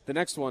 The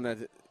next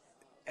one,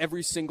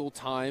 every single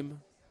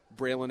time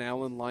Braylon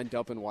Allen lined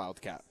up in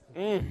Wildcat.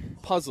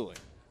 Puzzling.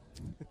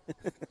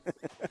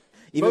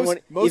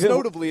 Most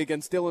notably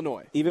against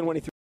Illinois. Even when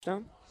he threw a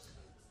touchdown?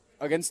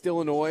 Against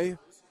Illinois,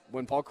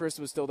 when Paul Chryst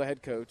was still the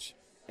head coach,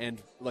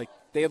 and like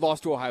they had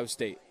lost to Ohio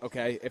State,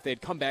 okay? If they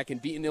had come back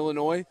and beaten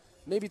Illinois,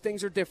 maybe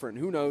things are different.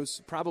 Who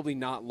knows? Probably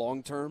not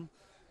long term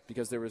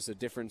because there was a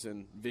difference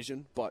in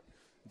vision, but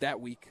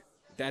that week,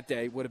 that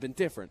day would have been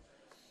different.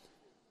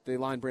 They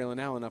lined Braylon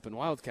Allen up in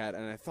Wildcat,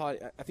 and I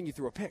think he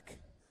threw a pick.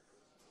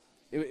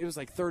 It was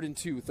like 3rd and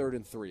 2, 3rd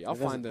and 3. I'll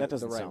find the right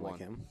sound one. Like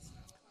him.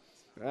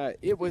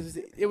 It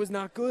was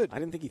not good. I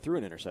didn't think he threw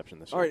an interception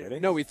this year. All right, did he?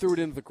 No, he threw it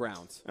into the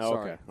ground. Oh,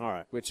 Sorry. okay. All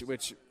right.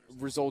 Which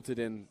resulted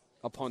in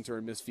a punter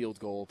and missed field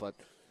goal, but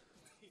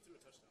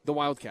the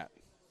Wildcat.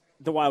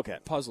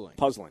 Puzzling.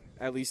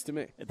 At least to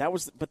me. That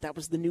was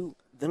the new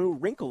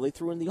wrinkle they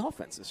threw in the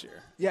offense this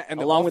year. Yeah, and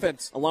along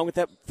with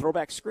that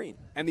throwback screen.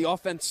 And the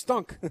offense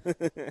stunk.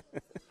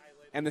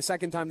 And the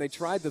second time they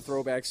tried the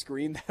throwback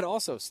screen, that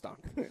also stunk.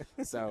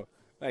 So,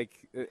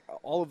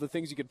 all of the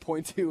things you could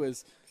point to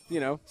as,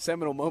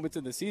 seminal moments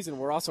in the season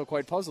were also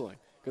quite puzzling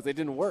because they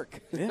didn't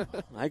work. Yeah,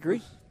 I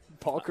agree.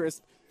 Paul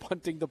Chryst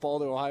punting the ball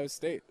to Ohio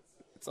State.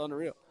 It's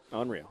unreal.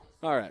 Unreal.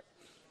 All right.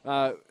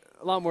 A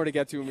lot more to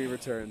get to when we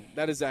return.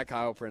 That is Zach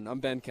Heilprin. I'm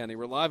Ben Kenny.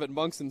 We're live at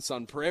Monks and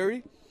Sun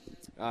Prairie.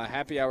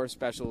 Happy hour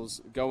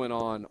specials going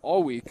on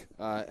all week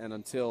and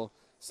until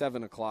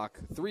 7 o'clock,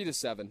 3 to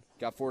 7.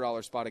 Got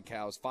 $4 spotted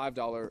cows,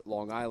 $5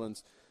 Long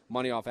Islands,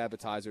 money off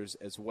appetizers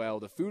as well.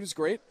 The food is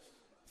great.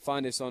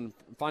 Find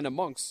a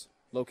Monks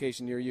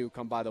location near you.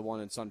 Come by the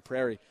one in Sun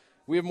Prairie.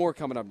 We have more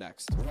coming up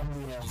next.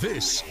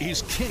 This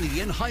is Kenny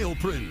and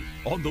Heilprin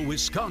on the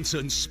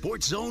Wisconsin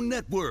Sports Zone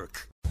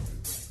Network.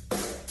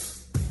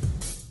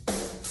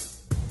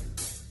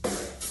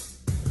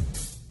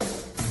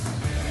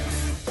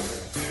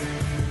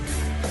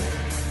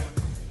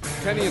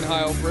 Kenny and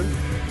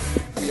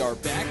Heilprin, we are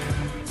back.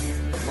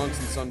 Monks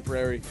and Sun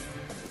Prairie.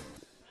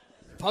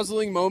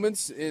 Puzzling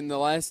moments in the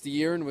last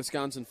year in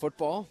Wisconsin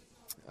football.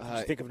 Did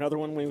you think of another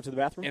one when we went to the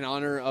bathroom? In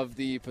honor of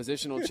the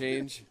positional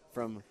change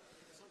from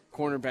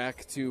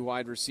cornerback to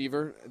wide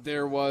receiver,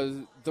 there was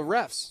the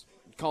refs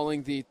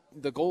calling the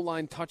goal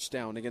line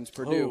touchdown against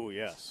Purdue. Oh,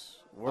 yes.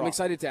 I'm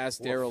excited to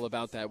ask Daryl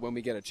about that when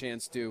we get a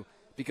chance to,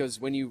 because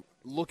when you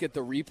look at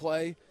the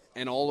replay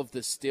and all of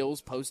the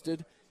stills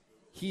posted,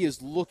 he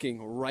is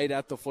looking right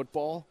at the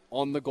football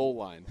on the goal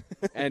line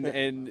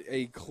and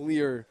a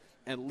clear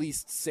at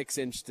least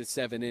 6-inch to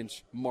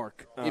 7-inch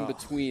mark in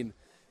between.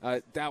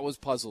 That was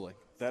puzzling.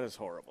 That is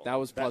horrible. That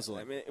was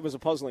puzzling. It was a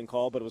puzzling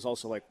call, but it was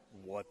also like,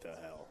 what the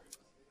hell?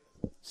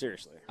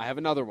 Seriously. I have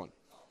another one.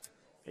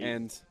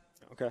 And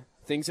okay,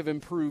 things have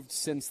improved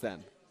since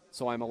then,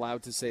 so I'm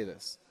allowed to say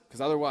this,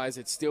 because otherwise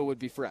it still would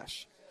be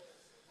fresh.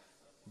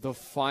 The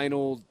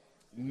final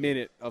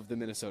minute of the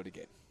Minnesota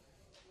game.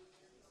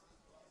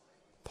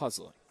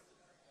 Puzzling,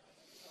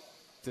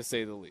 to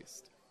say the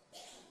least.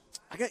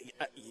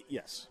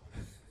 Yes.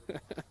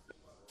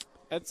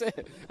 That's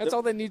it. That's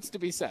all that needs to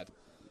be said.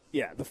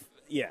 Yeah.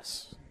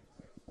 Yes.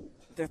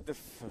 The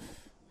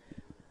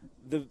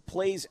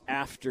plays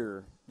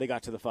after they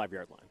got to the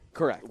 5-yard line.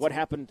 Correct. What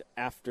happened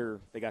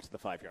after they got to the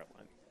 5-yard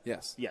line?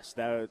 Yes. Yes,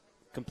 that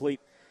complete.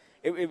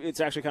 It's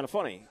actually kind of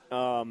funny.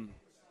 Daryl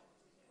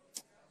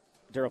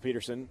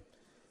Peterson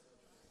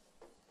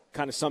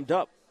kind of summed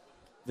up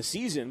the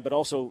season, but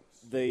also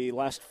the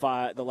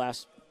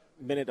last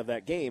minute of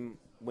that game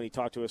when he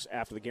talked to us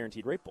after the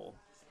Guaranteed Rate Bowl,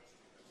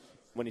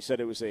 when he said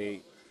it was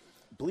a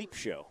bleep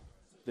show.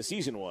 The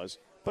season was,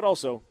 but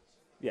also,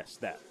 yes,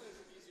 that.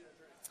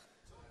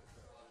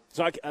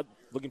 So I'm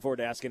looking forward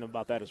to asking him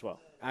about that as well.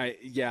 I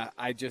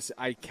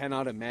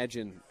cannot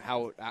imagine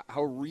how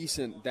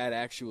recent that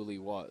actually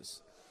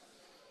was.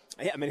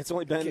 Yeah, I mean, it's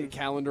only been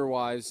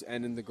calendar-wise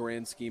and in the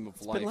grand scheme of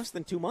life. It's been less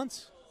than 2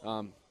 months.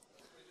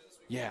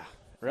 Yeah.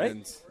 Right?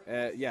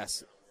 And,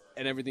 yes.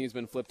 And everything has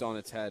been flipped on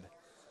its head.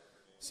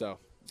 So,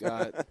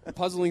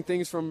 puzzling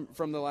things from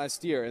the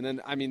last year. And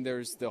then, I mean,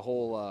 there's the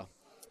whole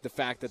the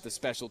fact that the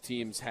special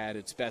teams had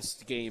its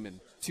best game in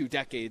 2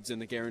 decades in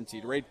the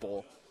Guaranteed Rate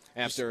Bowl.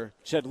 After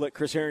just had to let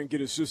Chris Herring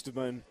get his system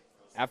in.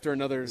 After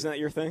another. Isn't that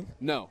your thing?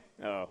 No.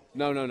 Oh.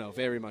 No.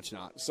 Very much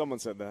not. Someone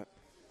said that.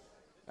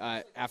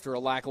 After a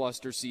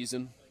lackluster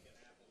season,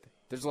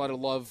 there's a lot of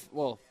love.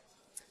 Well,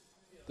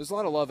 there's a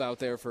lot of love out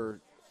there for.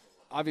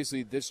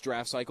 Obviously, this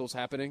draft cycle's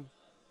happening,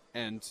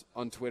 and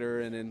on Twitter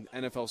and in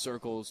NFL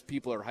circles,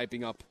 people are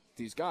hyping up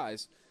these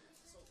guys.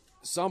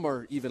 Some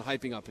are even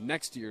hyping up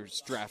next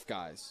year's draft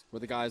guys, where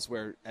the guys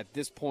where at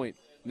this point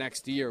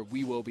next year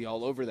we will be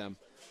all over them.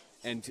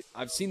 And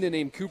I've seen the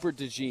name Cooper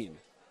DeJean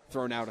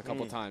thrown out a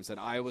couple times, that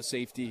Iowa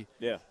safety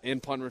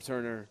and punt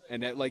returner,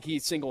 and that, he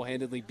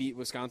single-handedly beat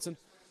Wisconsin.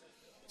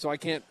 So I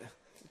can't.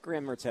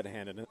 Graham Mertz had a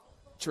hand in it.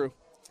 True.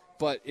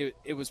 But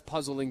it was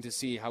puzzling to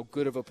see how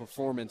good of a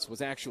performance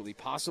was actually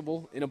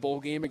possible in a bowl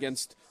game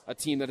against a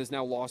team that has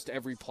now lost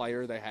every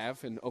player they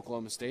have in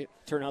Oklahoma State.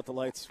 Turn out the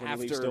lights when you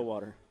leave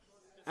Stillwater.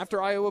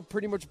 After Iowa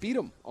pretty much beat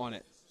them on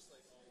it.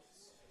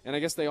 And I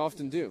guess they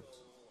often do.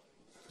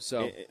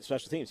 So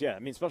special teams, yeah. I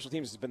mean, special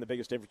teams has been the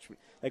biggest difference.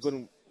 Like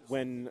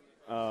when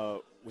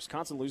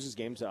Wisconsin loses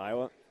games to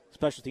Iowa,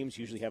 special teams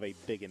usually have a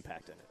big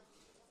impact in it.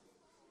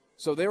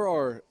 So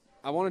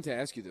I wanted to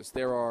ask you this.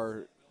 There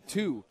are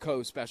 2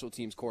 co-special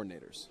teams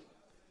coordinators.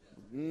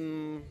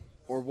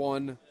 Or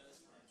 1.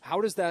 How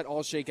does that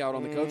all shake out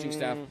on the coaching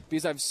staff?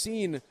 Because I've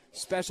seen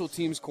special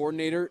teams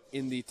coordinator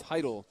in the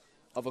title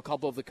of a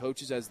couple of the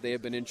coaches as they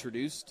have been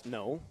introduced.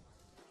 No.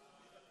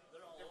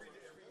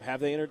 Have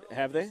they?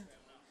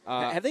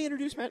 Have they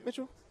introduced Matt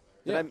Mitchell?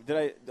 Yeah. Did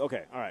I?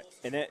 Okay, all right.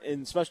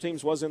 And special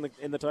teams was in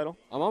the title?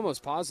 I'm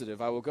almost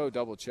positive. I will go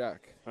double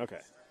check. Okay.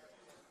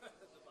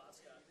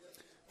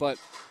 But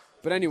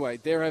anyway,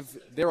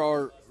 there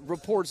are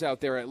reports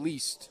out there at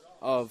least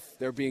of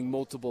there being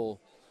multiple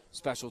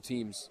special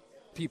teams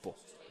people.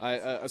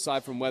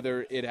 Aside from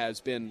whether it has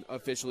been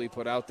officially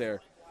put out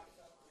there,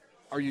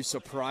 are you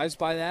surprised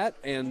by that?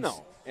 And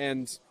no.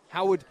 And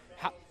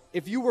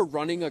if you were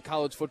running a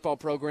college football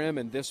program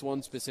and this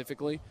one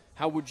specifically,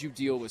 how would you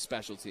deal with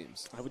special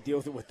teams? I would deal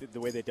with it the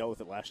way they dealt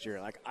with it last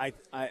year. Like I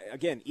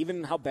again,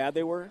 even how bad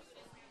they were,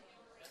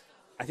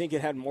 I think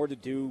it had more to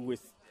do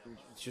with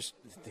just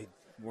they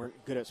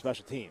weren't good at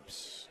special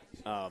teams.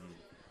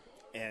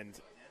 And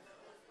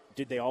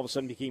did they all of a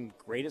sudden become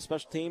great at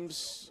special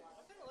teams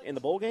in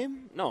the bowl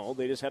game? No,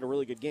 they just had a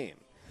really good game.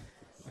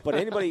 But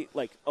anybody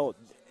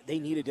they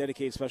need a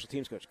dedicated special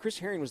teams coach. Chris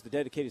Herring was the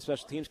dedicated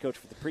special teams coach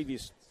for the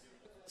previous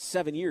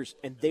 7 years,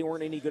 and they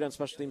weren't any good on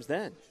special teams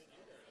then.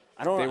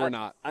 They were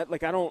not.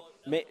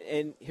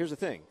 And here's the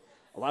thing.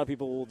 A lot of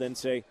people will then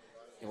say,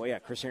 well, yeah,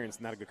 Chris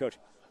Herring's not a good coach.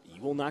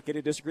 You will not get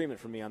a disagreement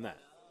from me on that.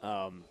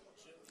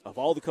 Of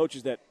all the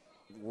coaches that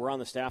were on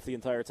the staff the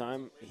entire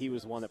time, he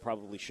was the one that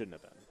probably shouldn't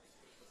have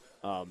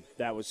been.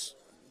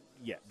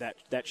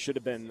 That should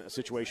have been a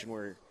situation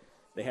where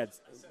they had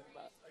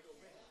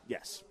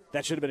yes,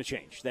 that should have been a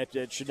change.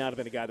 That should not have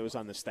been a guy that was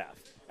on the staff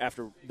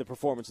after the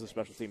performance of the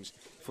special teams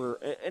for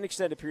an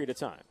extended period of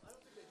time.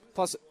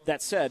 Plus,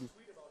 that said,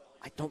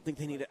 I don't think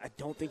you need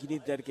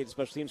a dedicated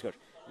special teams coach.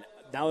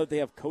 Now that they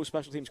have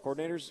co-special teams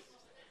coordinators,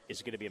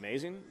 is it going to be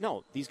amazing?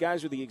 No, these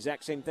guys are the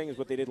exact same thing as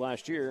what they did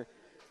last year.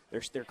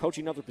 They're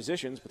coaching other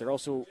positions, but they're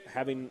also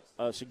having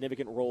a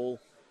significant role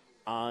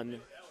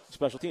on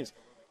special teams.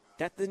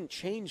 That didn't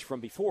change from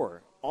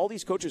before. All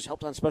these coaches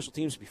helped on special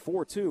teams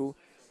before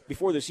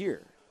this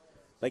year.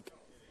 Like,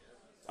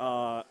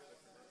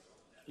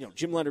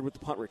 Jim Leonard with the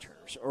punt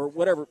returners or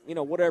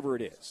whatever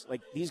it is.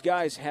 Like, these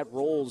guys had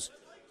roles.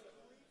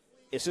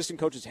 Assistant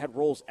coaches had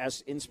roles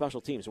as in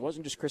special teams. It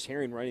wasn't just Chris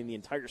Herring running the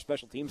entire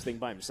special teams thing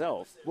by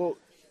himself. Well,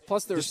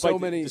 plus there's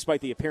despite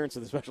the appearance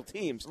of the special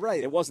teams,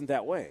 right? It wasn't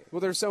that way.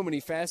 Well, there's so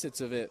many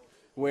facets of it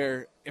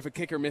where if a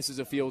kicker misses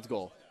a field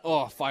goal,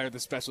 fire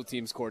the special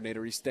teams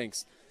coordinator, he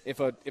stinks.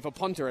 If a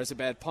punter has a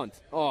bad punt,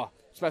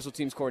 special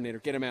teams coordinator,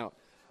 get him out.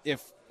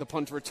 If the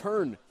punt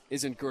return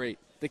isn't great,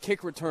 the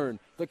kick return,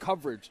 the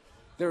coverage,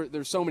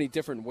 there's so many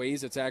different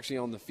ways it's actually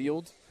on the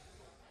field,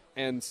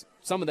 and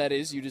some of that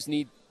is you just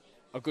need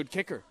a good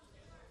kicker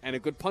and a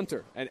good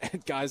punter and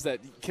guys that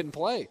can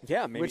play.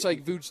 Yeah, maybe. Which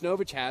like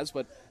Vujnovic has,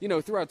 but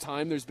throughout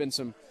time there's been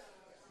some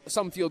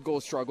field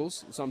goal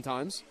struggles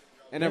sometimes.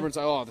 And everyone's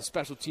like, oh, the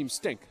special teams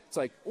stink. It's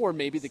like, or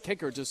maybe the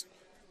kicker just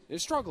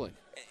is struggling.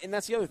 And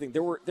that's the other thing.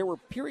 There were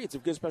periods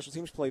of good special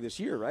teams play this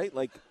year, right?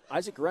 Like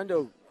Isaac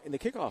Garendo in the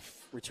kickoff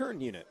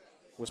return unit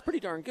was pretty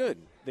darn good.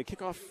 The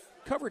kickoff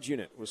coverage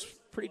unit was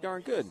pretty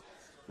darn good.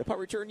 The punt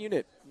return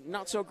unit,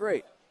 not so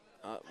great.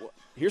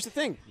 Here's the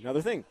thing.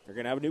 Another thing. They're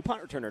going to have a new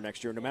punt returner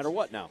next year no matter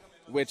what now.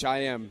 Which I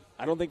am.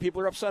 I don't think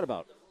people are upset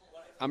about.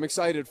 I'm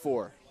excited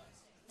for.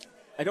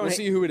 We'll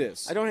see who it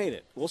is. I don't hate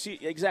it. We'll see.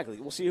 Exactly.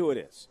 We'll see who it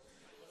is.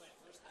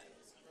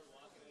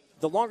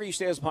 The longer you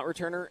stay as a punt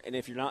returner, and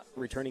if you're not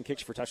returning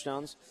kicks for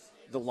touchdowns,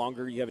 the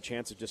longer you have a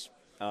chance of just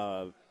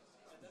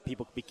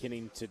people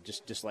beginning to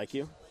just dislike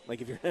you.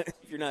 Like if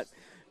you're not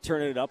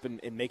turning it up and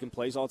making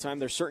plays all the time.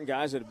 There's certain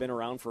guys that have been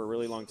around for a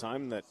really long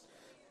time that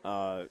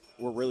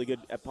were really good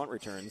at punt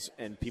returns,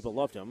 and people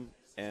loved them.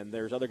 And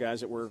there's other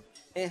guys that were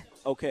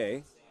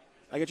okay,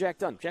 like a Jack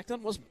Dunn. Jack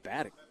Dunn wasn't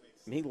bad.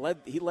 I mean,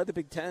 he led the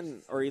Big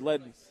Ten, or he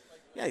led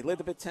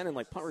the Big Ten in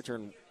like punt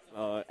return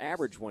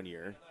average one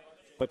year.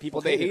 But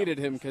people hated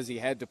him because he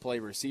had to play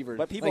receiver.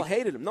 But people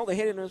hated him. No, they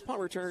hated him as punt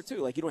returner too.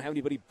 Like you don't have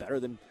anybody better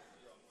than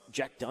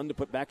Jack Dunn to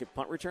put back at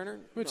punt returner.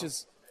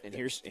 And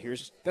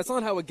here's that's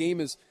not how a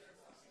game is.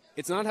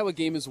 It's not how a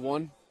game is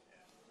won.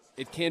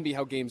 It can be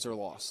how games are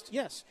lost.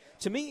 Yes,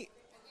 to me,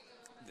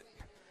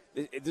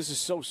 this is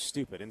so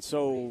stupid and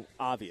so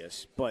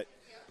obvious. But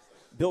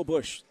Bill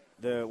Bush,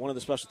 one of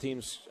the special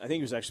teams, I think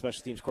he was actually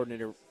special teams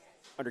coordinator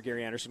under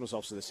Gary Anderson, was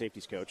also the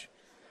safeties coach.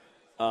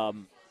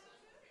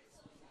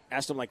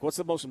 Asked him, like, what's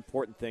the most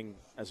important thing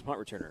as a punt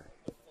returner?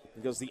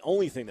 He goes, the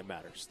only thing that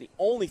matters. The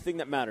only thing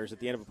that matters at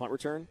the end of a punt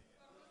return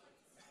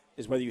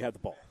is whether you have the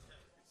ball.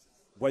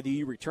 Whether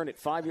you return it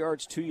 5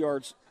 yards, 2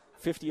 yards,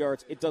 50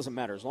 yards, it doesn't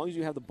matter. As long as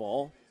you have the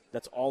ball,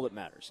 that's all that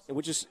matters,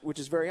 which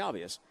is very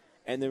obvious.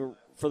 And then,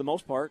 for the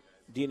most part,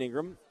 Dean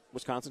Ingram,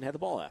 Wisconsin, had the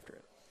ball after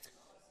it.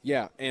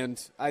 Yeah,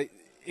 and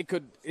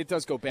it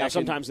does go back. Now,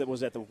 sometimes it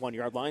was at the 1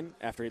 yard line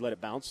after he let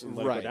it bounce and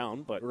let it go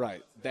down. But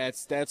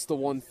that's the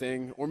one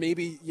thing. Or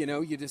maybe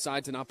you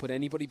decide to not put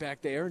anybody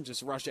back there and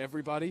just rush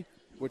everybody,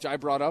 which I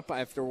brought up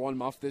after one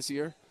muff this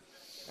year.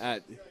 I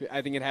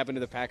think it happened to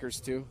the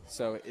Packers too.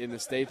 So in the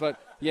state, but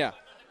yeah,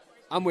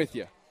 I'm with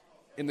you.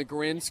 In the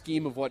grand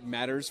scheme of what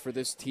matters for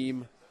this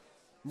team,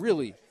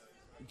 really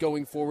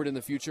going forward in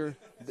the future,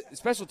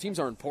 special teams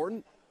are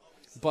important,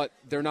 but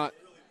they're not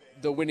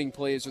the winning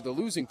plays or the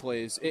losing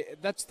plays.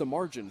 That's the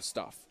margin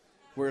stuff.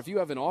 Where if you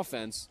have an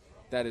offense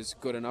that is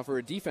good enough or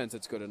a defense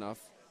that's good enough,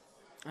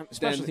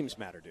 special teams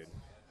matter, dude.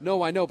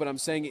 No, I know, but I'm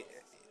saying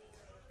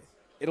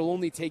it'll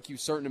only take you a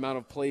certain amount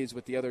of plays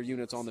with the other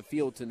units on the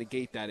field to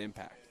negate that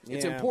impact.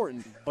 It's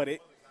important, but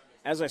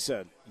as I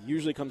said,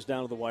 usually comes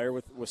down to the wire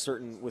with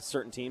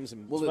certain teams.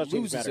 And well, it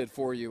loses it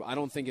for you. I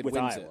don't think it wins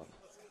Iowa. it.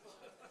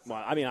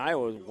 Well, I mean,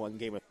 Iowa won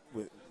game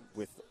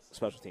with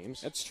special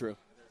teams. That's true.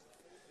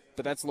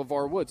 But that's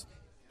LeVar Woods.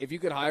 If you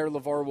could hire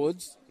LeVar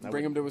Woods and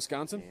bring him to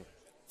Wisconsin,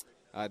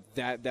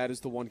 that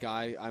is the one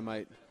guy I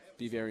might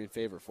be very in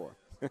favor for.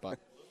 But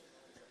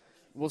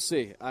we'll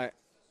see. I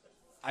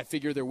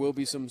figure there will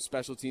be some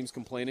special teams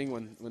complaining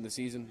when the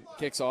season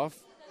kicks off,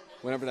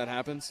 whenever that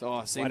happens.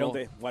 Oh, why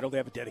don't they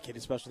have a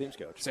dedicated special teams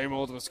coach? Same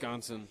old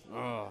Wisconsin.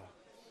 Oh.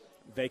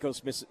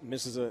 Vacos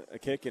misses a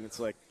kick, and it's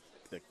like,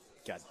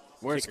 God.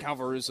 Where's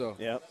Calvaruso?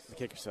 Yep, the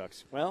kicker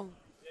sucks. Well,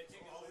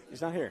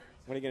 he's not here.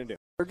 What are you going to do?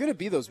 There are going to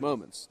be those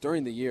moments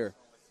during the year.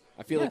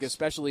 I feel like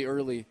especially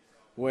early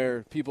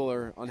where people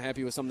are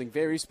unhappy with something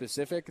very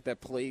specific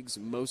that plagues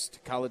most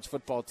college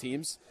football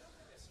teams.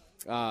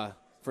 For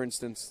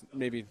instance,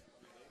 maybe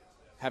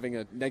having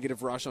a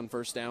negative rush on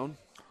first down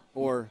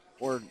or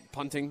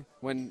punting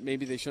when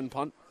maybe they shouldn't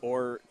punt.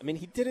 Or, I mean,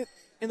 he did it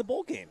in the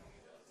bowl game.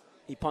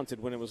 He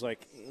punted when it was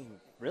like,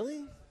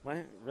 really?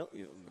 Why? Really?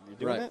 You're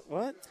doing that?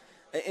 What?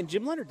 And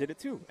Jim Leonard did it,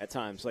 too, at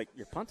times. Like,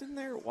 you're punting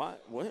there?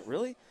 What?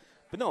 Really?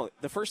 But no,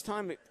 the first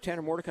time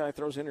Tanner Mordecai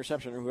throws an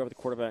interception or whoever the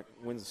quarterback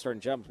wins the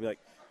starting job, be like,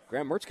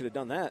 Graham Mertz could have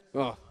done that.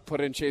 Oh,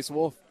 put in Chase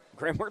Wolf.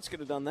 Graham Mertz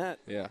could have done that.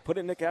 Yeah. Put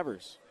in Nick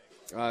Evers.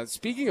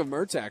 Speaking of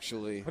Mertz,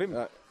 actually. Put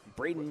in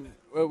Braden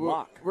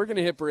Locke. We're going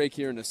to hit break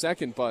here in a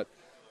second, but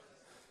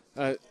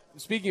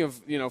speaking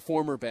of,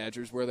 former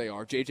Badgers, where they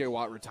are, J.J.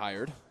 Watt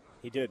retired.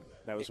 He did.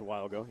 That was a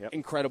while ago. Yep.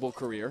 Incredible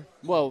career.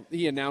 Well,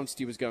 he announced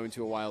he was going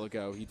to a while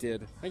ago. He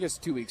did, I guess,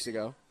 2 weeks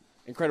ago.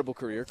 Incredible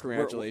career.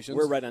 Congratulations.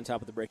 We're right on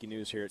top of the breaking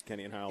news here at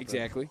Kenny and Heilprin.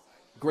 Exactly.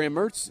 Graham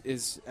Mertz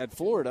is at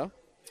Florida,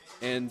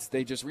 and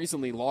they just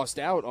recently lost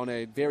out on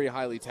a very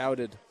highly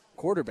touted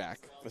quarterback.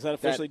 Was that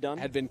officially done?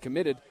 Had been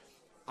committed.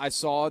 I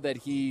saw that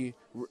he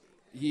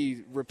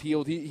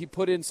repealed. He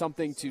put in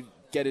something to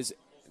get his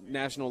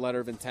national letter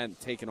of intent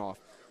taken off.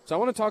 So I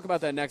want to talk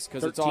about that next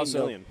because it's also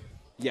 $13 million.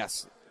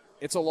 Yes,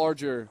 it's a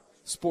larger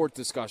sport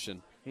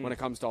discussion when it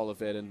comes to all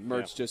of it, and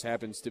Mertz just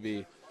happens to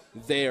be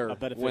there a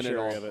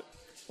beneficiary of it.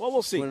 Well,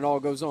 we'll see when it all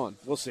goes on.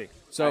 We'll see.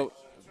 So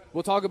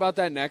we'll talk about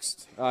that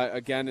next.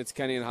 Again, it's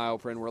Kenny and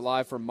Heilprin. We're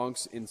live from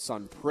Monks in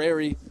Sun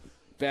Prairie.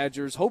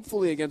 Badgers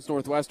hopefully against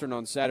Northwestern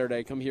on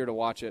Saturday. Come here to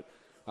watch it.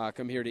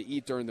 come here to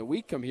eat during the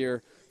week. Come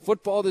here.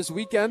 Football this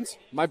weekend.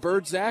 My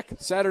bird, Zach,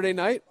 Saturday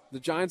night. The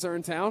Giants are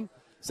in town,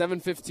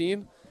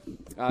 7:15.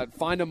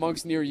 Find a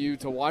Monks near you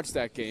to watch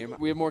that game.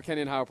 We have more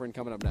Kenny and Heilprin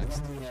coming up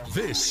next.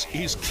 This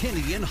is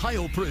Kenny and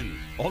Heilprin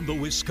on the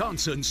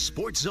Wisconsin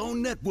Sports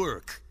Zone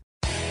Network.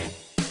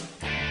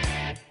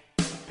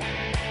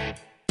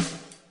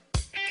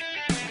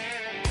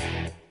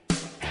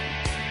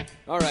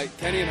 All right,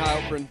 Kenny and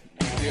Heilprin,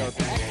 we are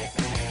back.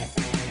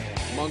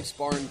 Monks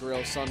Bar and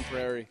Grill, Sun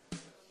Prairie.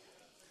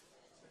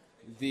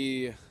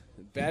 The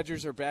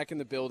Badgers are back in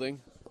the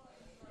building.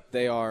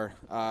 They are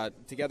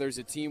together as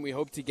a team. We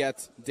hope to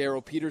get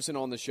Daryl Peterson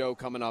on the show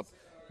coming up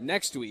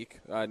next week,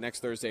 next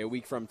Thursday, a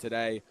week from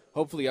today.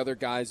 Hopefully other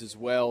guys as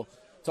well.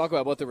 Talk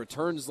about what the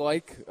return's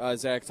like.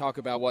 Zach, talk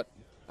about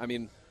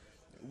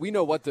we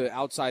know what the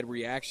outside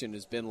reaction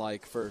has been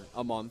like for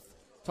a month.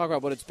 Talk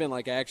about what it's been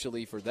like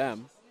actually for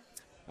them.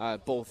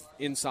 Both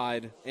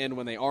inside and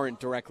when they aren't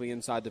directly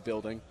inside the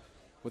building,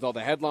 with all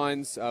the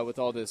headlines, with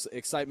all this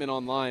excitement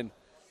online.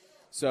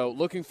 So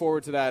looking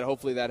forward to that.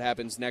 Hopefully that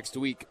happens next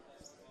week.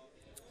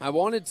 I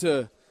wanted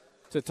to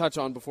touch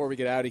on, before we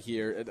get out of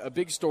here, a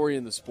big story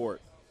in the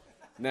sport.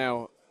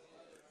 Now,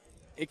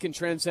 it can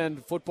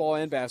transcend football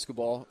and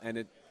basketball, and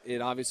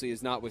it obviously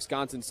is not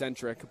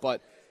Wisconsin-centric,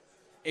 but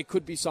it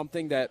could be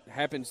something that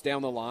happens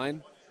down the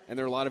line, and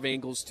there are a lot of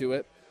angles to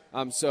it.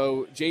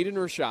 So Jaden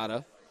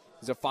Rashada,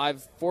 he's a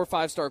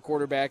 4-5-star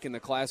quarterback in the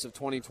class of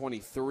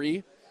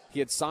 2023. He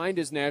had signed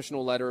his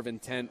national letter of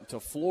intent to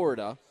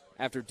Florida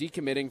after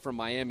decommitting from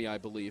Miami, I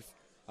believe,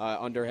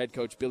 under head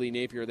coach Billy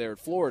Napier there at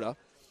Florida.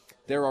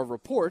 There are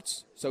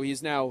reports, so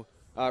he's now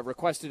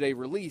requested a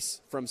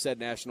release from said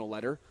national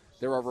letter.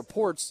 There are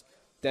reports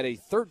that a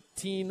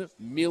 $13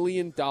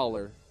 million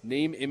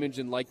name, image,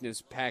 and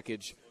likeness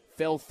package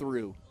fell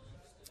through,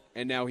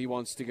 and now he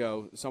wants to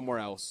go somewhere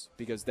else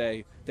because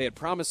they had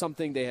promised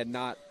something, they had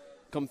not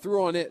come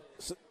through on it.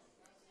 So,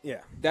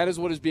 yeah. That is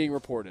what is being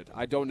reported.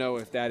 I don't know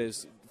if that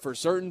is for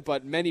certain,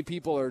 but many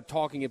people are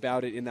talking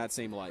about it in that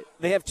same light.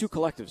 They have two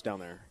collectives down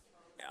there.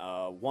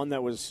 One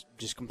that was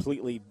just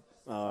completely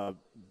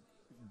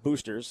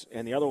boosters,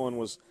 and the other one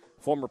was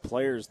former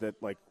players that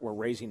were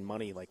raising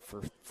money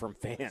from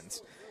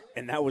fans,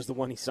 and that was the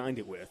one he signed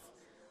it with.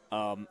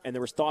 And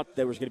there was thought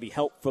there was going to be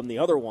help from the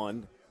other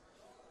one,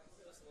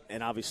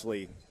 and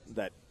obviously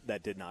that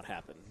did not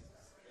happen.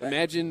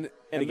 Imagine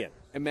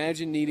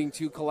needing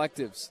two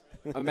collectives.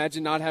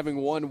 Imagine not having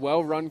one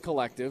well-run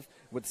collective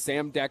with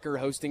Sam Decker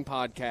hosting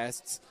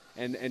podcasts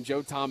and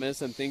Joe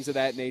Thomas and things of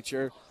that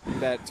nature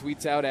that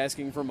tweets out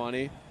asking for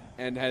money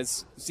and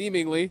has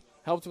seemingly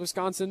helped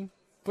Wisconsin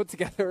put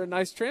together a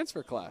nice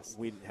transfer class.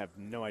 We have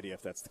no idea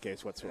if that's the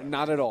case whatsoever.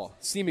 Not at all.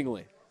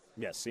 Seemingly.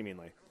 Yes,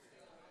 seemingly.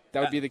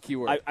 That would be the key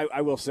word.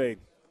 I will say,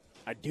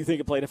 I do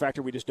think it played a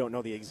factor. We just don't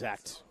know the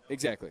exact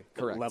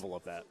correct level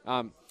of that.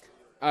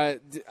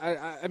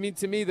 I mean,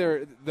 to me,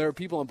 there are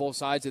people on both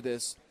sides of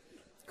this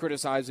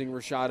criticizing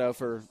Rashada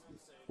for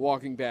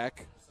walking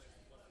back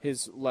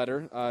his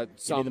letter.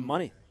 Some the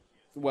money.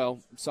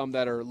 Well, some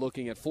that are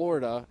looking at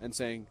Florida and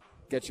saying,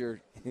 get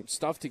your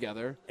stuff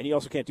together. And you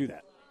also can't do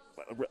that,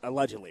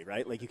 allegedly,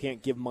 right? You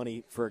can't give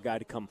money for a guy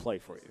to come play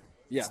for you.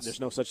 Yes. There's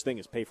no such thing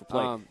as pay for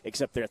play,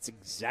 except that's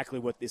exactly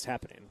what is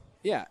happening.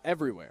 Yeah,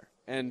 everywhere.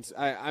 And,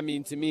 I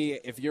mean, to me,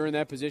 if you're in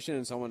that position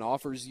and someone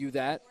offers you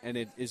that and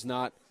it is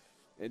not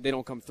 – they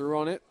don't come through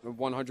on it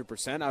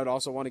 100%, I would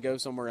also want to go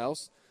somewhere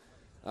else.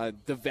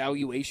 The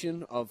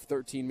valuation of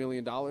 $13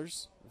 million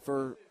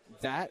for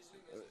that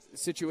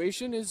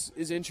situation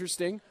is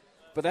interesting,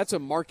 but that's a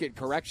market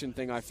correction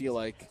thing, I feel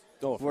like.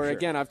 Where, sure.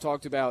 Again, I've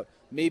talked about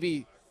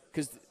maybe –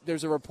 because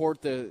there's a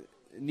report the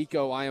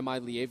Nico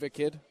Iamaleava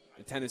kid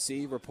in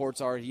Tennessee, reports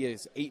are he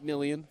is $8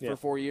 million for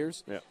 4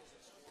 years. Yeah.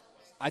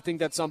 I think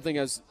that's something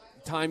as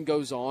time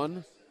goes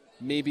on,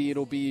 maybe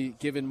it'll be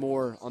given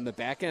more on the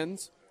back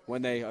end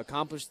when they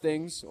accomplish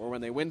things or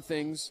when they win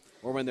things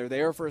or when they're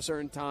there for a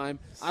certain time.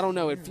 I don't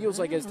know. It feels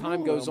like as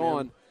time goes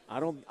on,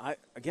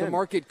 the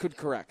market could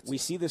correct. We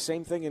see the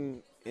same thing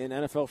in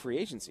NFL free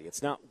agency.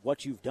 It's not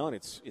what you've done.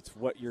 It's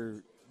what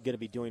you're going to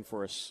be doing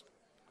for us.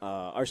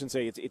 I shouldn't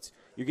say it's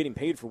you're getting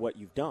paid for what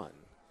you've done,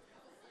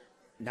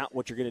 not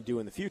what you're going to do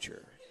in the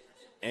future.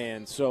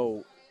 And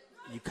so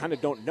you kind of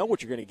don't know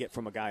what you're going to get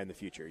from a guy in the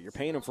future. You're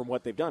paying them for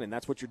what they've done, and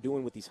that's what you're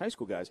doing with these high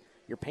school guys.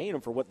 You're paying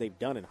them for what they've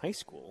done in high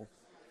school,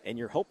 and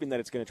you're hoping that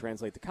it's going to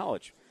translate to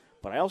college.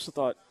 But I also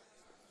thought,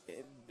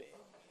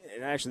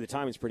 and actually the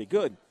timing's pretty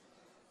good,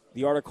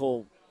 the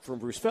article from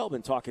Bruce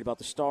Feldman talking about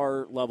the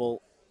star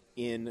level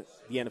in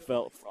the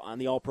NFL on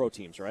the all-pro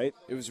teams, right?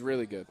 It was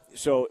really good.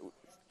 So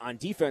on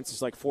defense,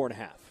 it's like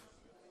 4.5,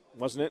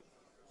 wasn't it?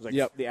 It was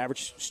yep. The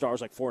average star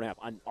is like 4.5.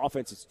 On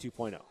offense, it's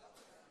 2.0.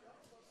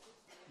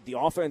 The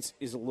offense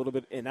is a little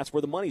bit, and that's where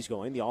the money's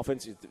going. The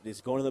offense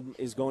is going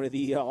to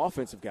the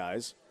offensive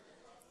guys,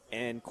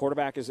 and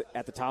quarterback is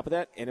at the top of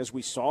that. And as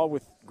we saw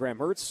with Graham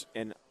Mertz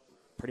and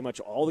pretty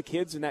much all the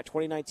kids in that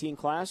 2019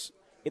 class,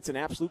 it's an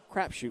absolute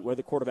crapshoot whether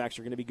the quarterbacks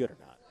are going to be good or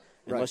not,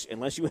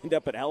 unless you end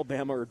up at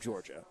Alabama or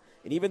Georgia.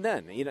 And even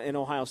then, in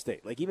Ohio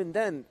State, like even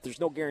then, there's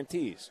no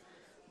guarantees.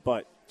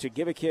 But to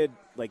give a kid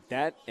like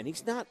that, and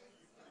he's not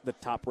the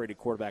top-rated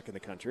quarterback in the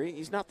country.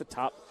 He's not the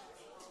top,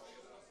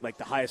 like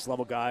the highest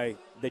level guy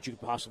that you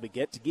could possibly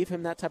get. To give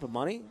him that type of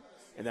money,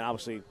 and then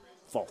obviously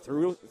fall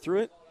through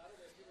it.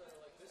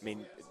 I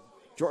mean,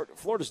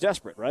 Florida's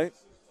desperate, right?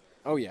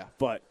 Oh yeah.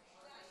 But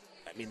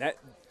I mean, that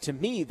to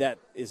me, that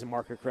is a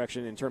market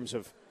correction in terms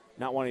of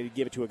not wanting to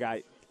give it to a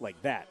guy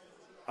like that.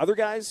 Other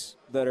guys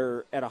that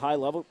are at a high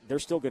level, they're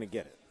still going to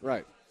get it.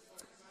 Right.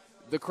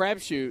 The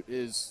crapshoot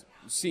is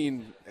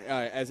seen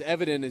as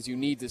evident as you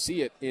need to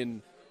see it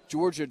in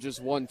Georgia.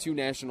 Just won 2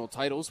 national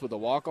titles with a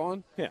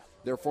walk-on. Yeah.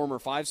 Their former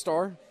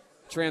 5-star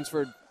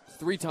transferred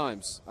 3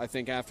 times, I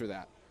think, after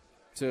that.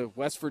 To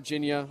West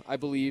Virginia, I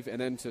believe,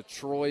 and then to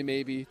Troy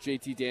maybe,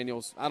 JT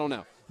Daniels. I don't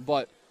know.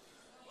 But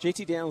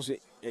JT Daniels at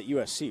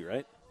USC,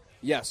 right?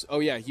 yes. Oh,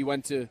 yeah. He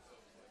went to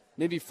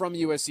maybe from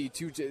USC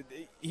to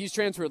he's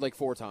transferred like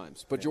 4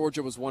 times, but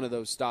Georgia was one of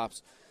those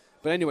stops.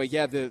 But anyway,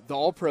 yeah, the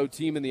all-pro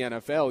team in the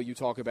NFL, you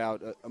talk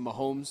about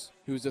Mahomes,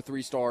 who's a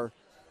 3-star,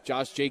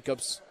 Josh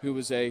Jacobs, who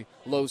was a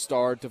low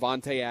star,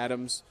 Devontae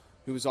Adams,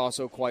 who was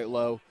also quite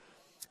low.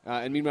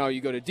 And meanwhile,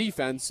 you go to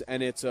defense,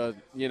 and it's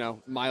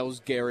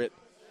Myles Garrett,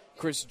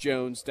 Chris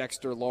Jones,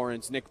 Dexter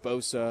Lawrence, Nick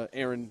Bosa,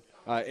 Aaron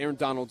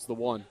Donald's the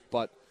one.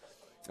 But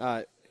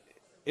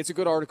it's a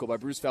good article by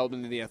Bruce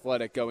Feldman in The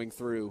Athletic going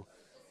through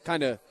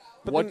kind of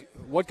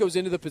what goes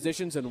into the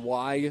positions and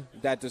why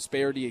that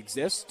disparity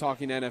exists,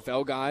 talking to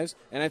NFL guys.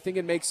 And I think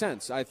it makes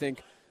sense. I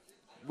think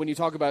when you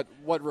talk about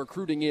what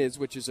recruiting is,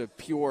 which is a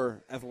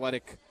pure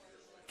athletic,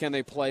 can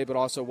they play, but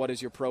also what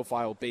is your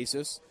profile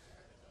basis,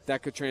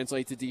 that could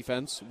translate to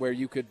defense where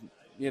you could,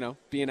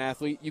 be an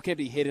athlete. You can't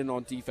be hidden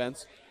on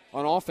defense.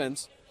 On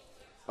offense,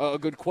 a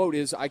good quote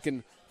is, I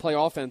can play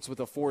offense with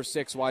a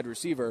 4'6" wide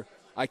receiver.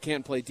 I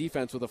can't play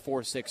defense with a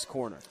 4'6"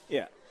 corner.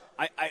 Yeah.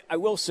 I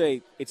will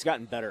say it's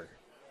gotten better.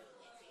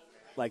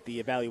 Like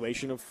the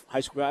evaluation of high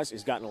school guys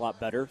has gotten a lot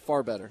better.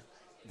 Far better.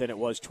 Than it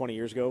was 20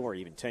 years ago or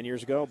even 10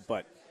 years ago.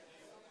 But,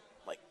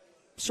 like,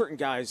 certain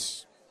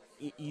guys,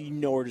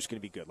 are just going to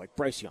be good. Like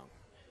Bryce Young.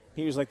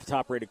 He was like the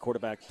top-rated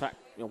quarterback,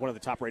 one of the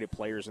top-rated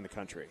players in the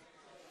country.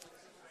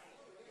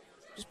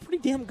 Just pretty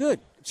damn good.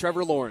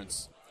 Trevor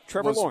Lawrence.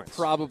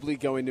 Probably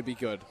going to be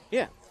good.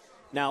 Yeah.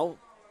 Now,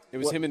 it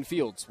was him and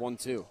Fields,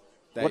 1-2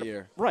 that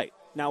year. Right.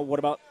 Now, what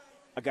about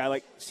a guy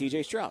like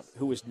C.J. Stroud,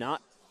 who was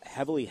not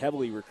heavily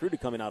recruited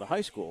coming out of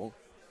high school?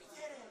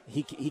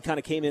 He kind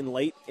of came in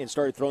late and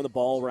started throwing the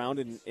ball around,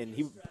 and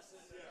he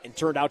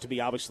turned out to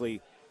be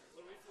obviously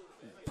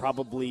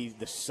probably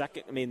the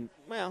second. I mean,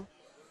 well,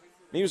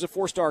 he was a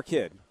 4-star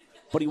kid,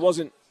 but he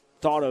wasn't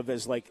thought of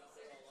as like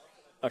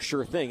a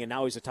sure thing, and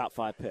now he's a top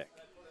 5 pick.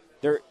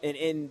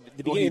 In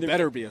the beginning, he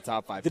better be a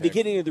top 5 pick. The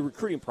beginning of the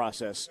recruiting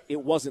process,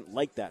 it wasn't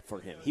like that for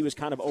him. He was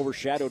kind of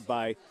overshadowed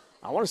by,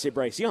 I want to say,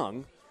 Bryce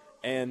Young,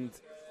 and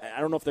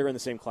I don't know if they're in the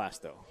same class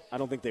though. I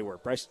don't think they were.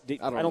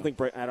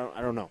 I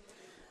don't know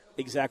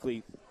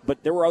exactly,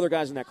 but there were other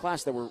guys in that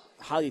class that were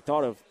highly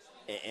thought of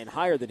and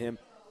higher than him,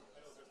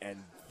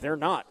 and they're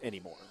not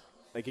anymore.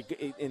 Like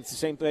it's the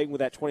same thing with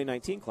that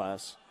 2019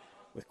 class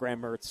with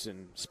Graham Mertz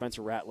and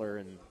Spencer Rattler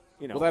and.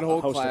 That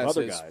whole class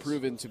has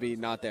proven to be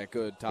not that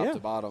good, top to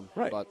bottom.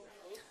 Right. But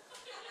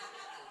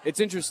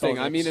it's interesting.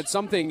 I mean, it's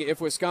something, if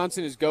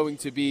Wisconsin is going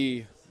to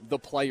be the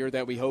player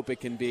that we hope it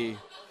can be,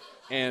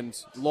 and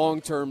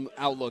long-term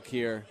outlook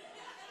here,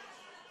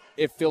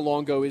 if Phil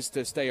Longo is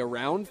to stay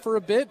around for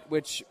a bit,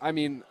 which, I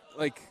mean,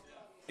 like,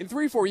 in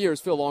 3-4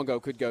 years, Phil Longo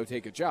could go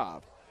take a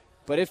job.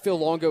 But if Phil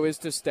Longo is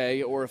to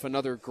stay, or if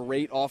another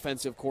great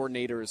offensive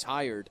coordinator is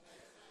hired,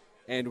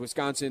 and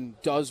Wisconsin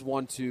does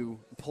want to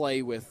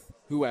play with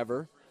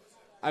whoever,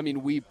 I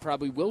mean, we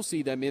probably will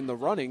see them in the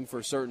running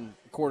for certain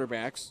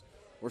quarterbacks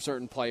or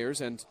certain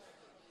players. And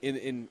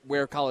in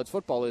where college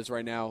football is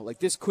right now, like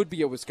this could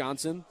be a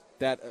Wisconsin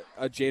that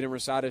a Jaden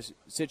Rosada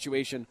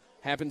situation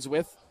happens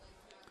with.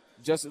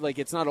 Just like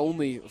it's not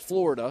only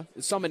Florida,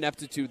 there's some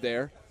ineptitude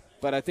there,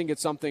 but I think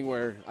it's something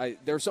where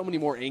there are so many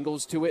more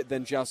angles to it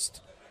than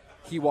just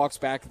he walks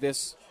back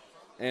this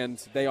and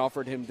they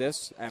offered him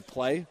this at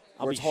play.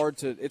 It's hard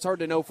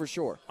to know for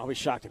sure. I'll be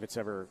shocked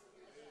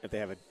if they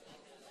have a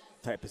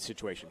type of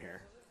situation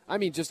here. I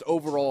mean, just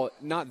overall,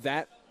 not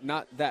that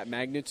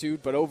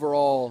magnitude, but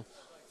overall,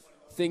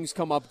 things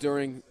come up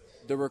during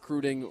the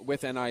recruiting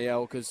with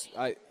NIL because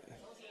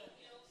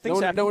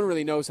no one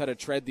really knows how to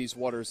tread these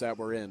waters that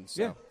we're in.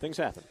 So. Yeah, things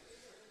happen.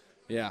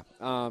 Yeah.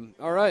 All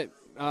right.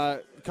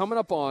 Coming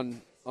up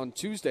on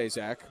Tuesday,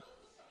 Zach,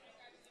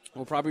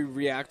 we'll probably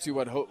react to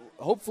what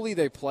hopefully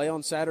they play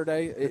on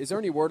Saturday. Is there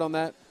any word on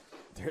that?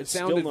 It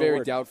sounded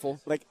very doubtful.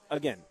 Like,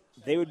 again,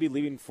 they would be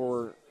leaving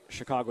for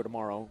Chicago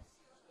tomorrow,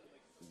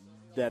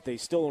 that they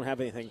still don't have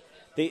anything.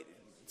 They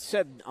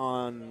said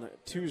on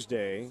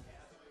Tuesday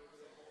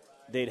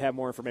they'd have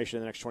more information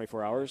in the next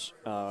 24 hours.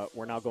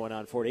 We're now going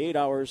on 48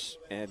 hours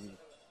and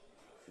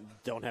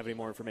don't have any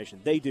more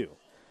information. They do.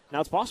 Now,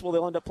 it's possible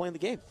they'll end up playing the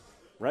game,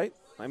 right?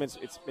 I mean,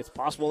 it's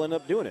possible they'll end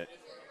up doing it.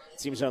 It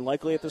seems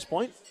unlikely at this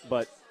point,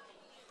 but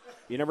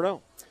you never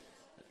know.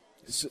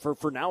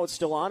 For now, it's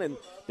still on, and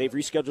they've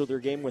rescheduled their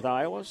game with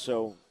Iowa.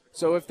 So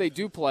if they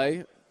do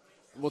play,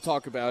 we'll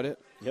talk about it.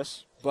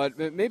 yes, But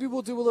maybe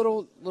we'll do a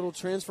little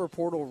transfer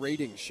portal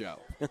rating show,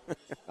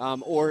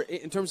 or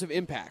in terms of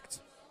impact,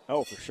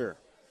 oh for sure.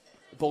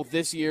 both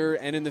this year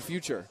and in the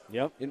future.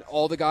 Yep. In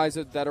all the guys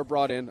that are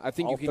brought in, I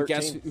think All you can 13.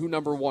 guess who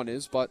number one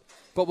is. But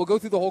we'll go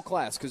through the whole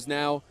class because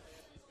now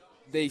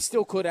they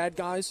still could add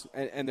guys,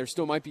 and there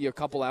still might be a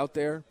couple out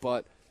there,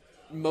 but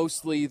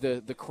mostly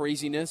the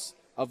craziness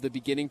of the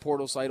beginning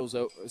portal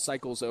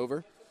cycle's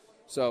over.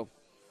 So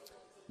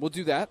we'll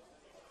do that,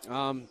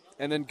 and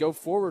then go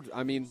forward.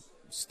 I mean,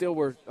 still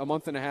we're a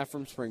month and a half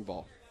from spring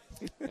ball,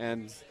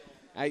 and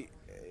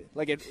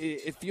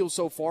it feels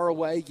so far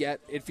away,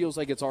 yet it feels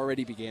like it's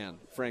already began,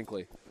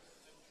 frankly.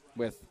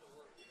 Well,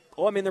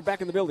 I mean, they're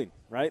back in the building,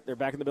 right? They're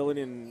back in the building,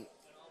 and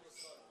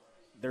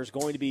there's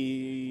going to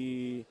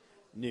be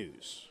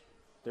news.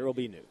 There will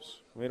be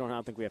news. I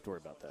don't think we have to worry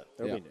about that.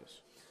 There will be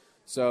news.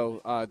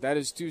 So that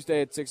is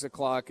Tuesday at 6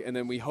 o'clock, and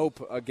then we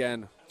hope,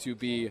 again, to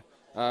be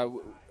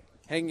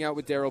hanging out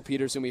with Daryl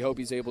Peterson. We hope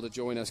he's able to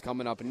join us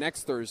coming up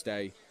next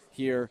Thursday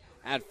here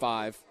at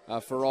 5.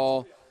 For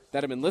all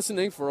that have been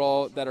listening, for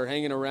all that are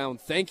hanging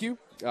around, thank you.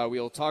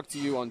 We'll talk to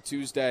you on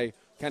Tuesday.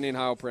 Kenny and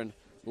Heilprin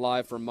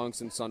live from Monks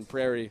and Sun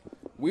Prairie.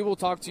 We will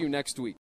talk to you next week.